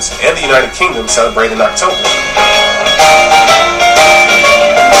Netherlands, and the United Kingdom celebrate in October.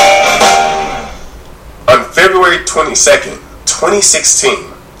 On February 22nd, 2016,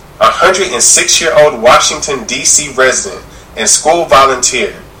 a 106-year-old Washington, D.C. resident and school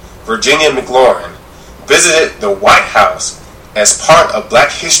volunteer, Virginia McLaurin, visited the White House as part of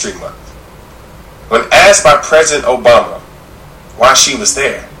Black History Month. When asked by President Obama why she was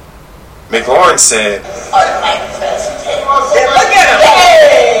there, McLaurin said, Look at him!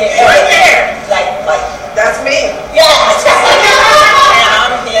 Hey! Right there! Like, that's me. Yeah! And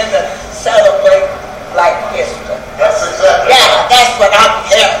I'm here to celebrate Black history. That's exactly. Yeah, that's what I'm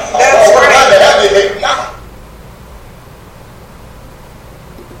here for. That's right.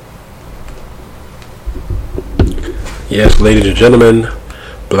 Yes, ladies and gentlemen,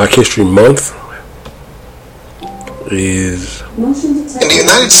 Black History Month is in the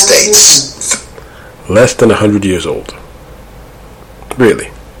United States less than 100 years old.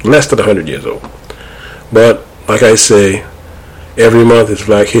 Really, less than 100 years old. But like I say, every month is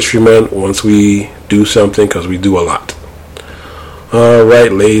Black History Month once we do something, because we do a lot. All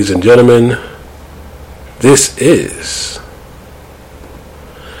right, ladies and gentlemen, this is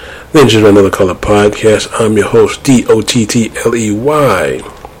the Ninja Another Color Podcast. I'm your host, DOTTLEY.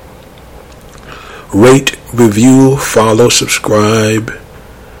 Rate, review, follow, subscribe,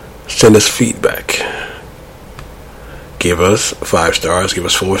 send us feedback. Give us 5 stars, give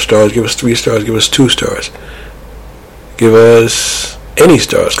us 4 stars, give us 3 stars, give us 2 stars. Give us any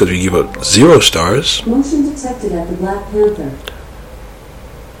stars, because we give up 0 stars. Motion detected at the Black Panther.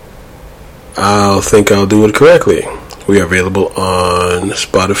 I'll think I'll do it correctly. We are available on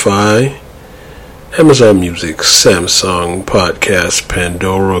Spotify, Amazon Music, Samsung Podcast,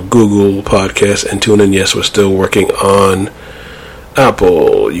 Pandora, Google Podcast, and TuneIn. Yes, we're still working on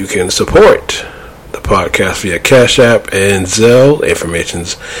Apple. You can support the podcast via Cash App and Zelle.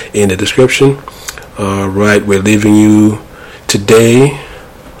 Information's in the description. All right, we're leaving you today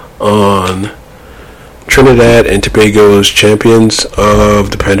on Trinidad and Tobago's champions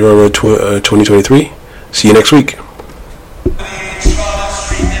of the Panorama 2023. See you next week.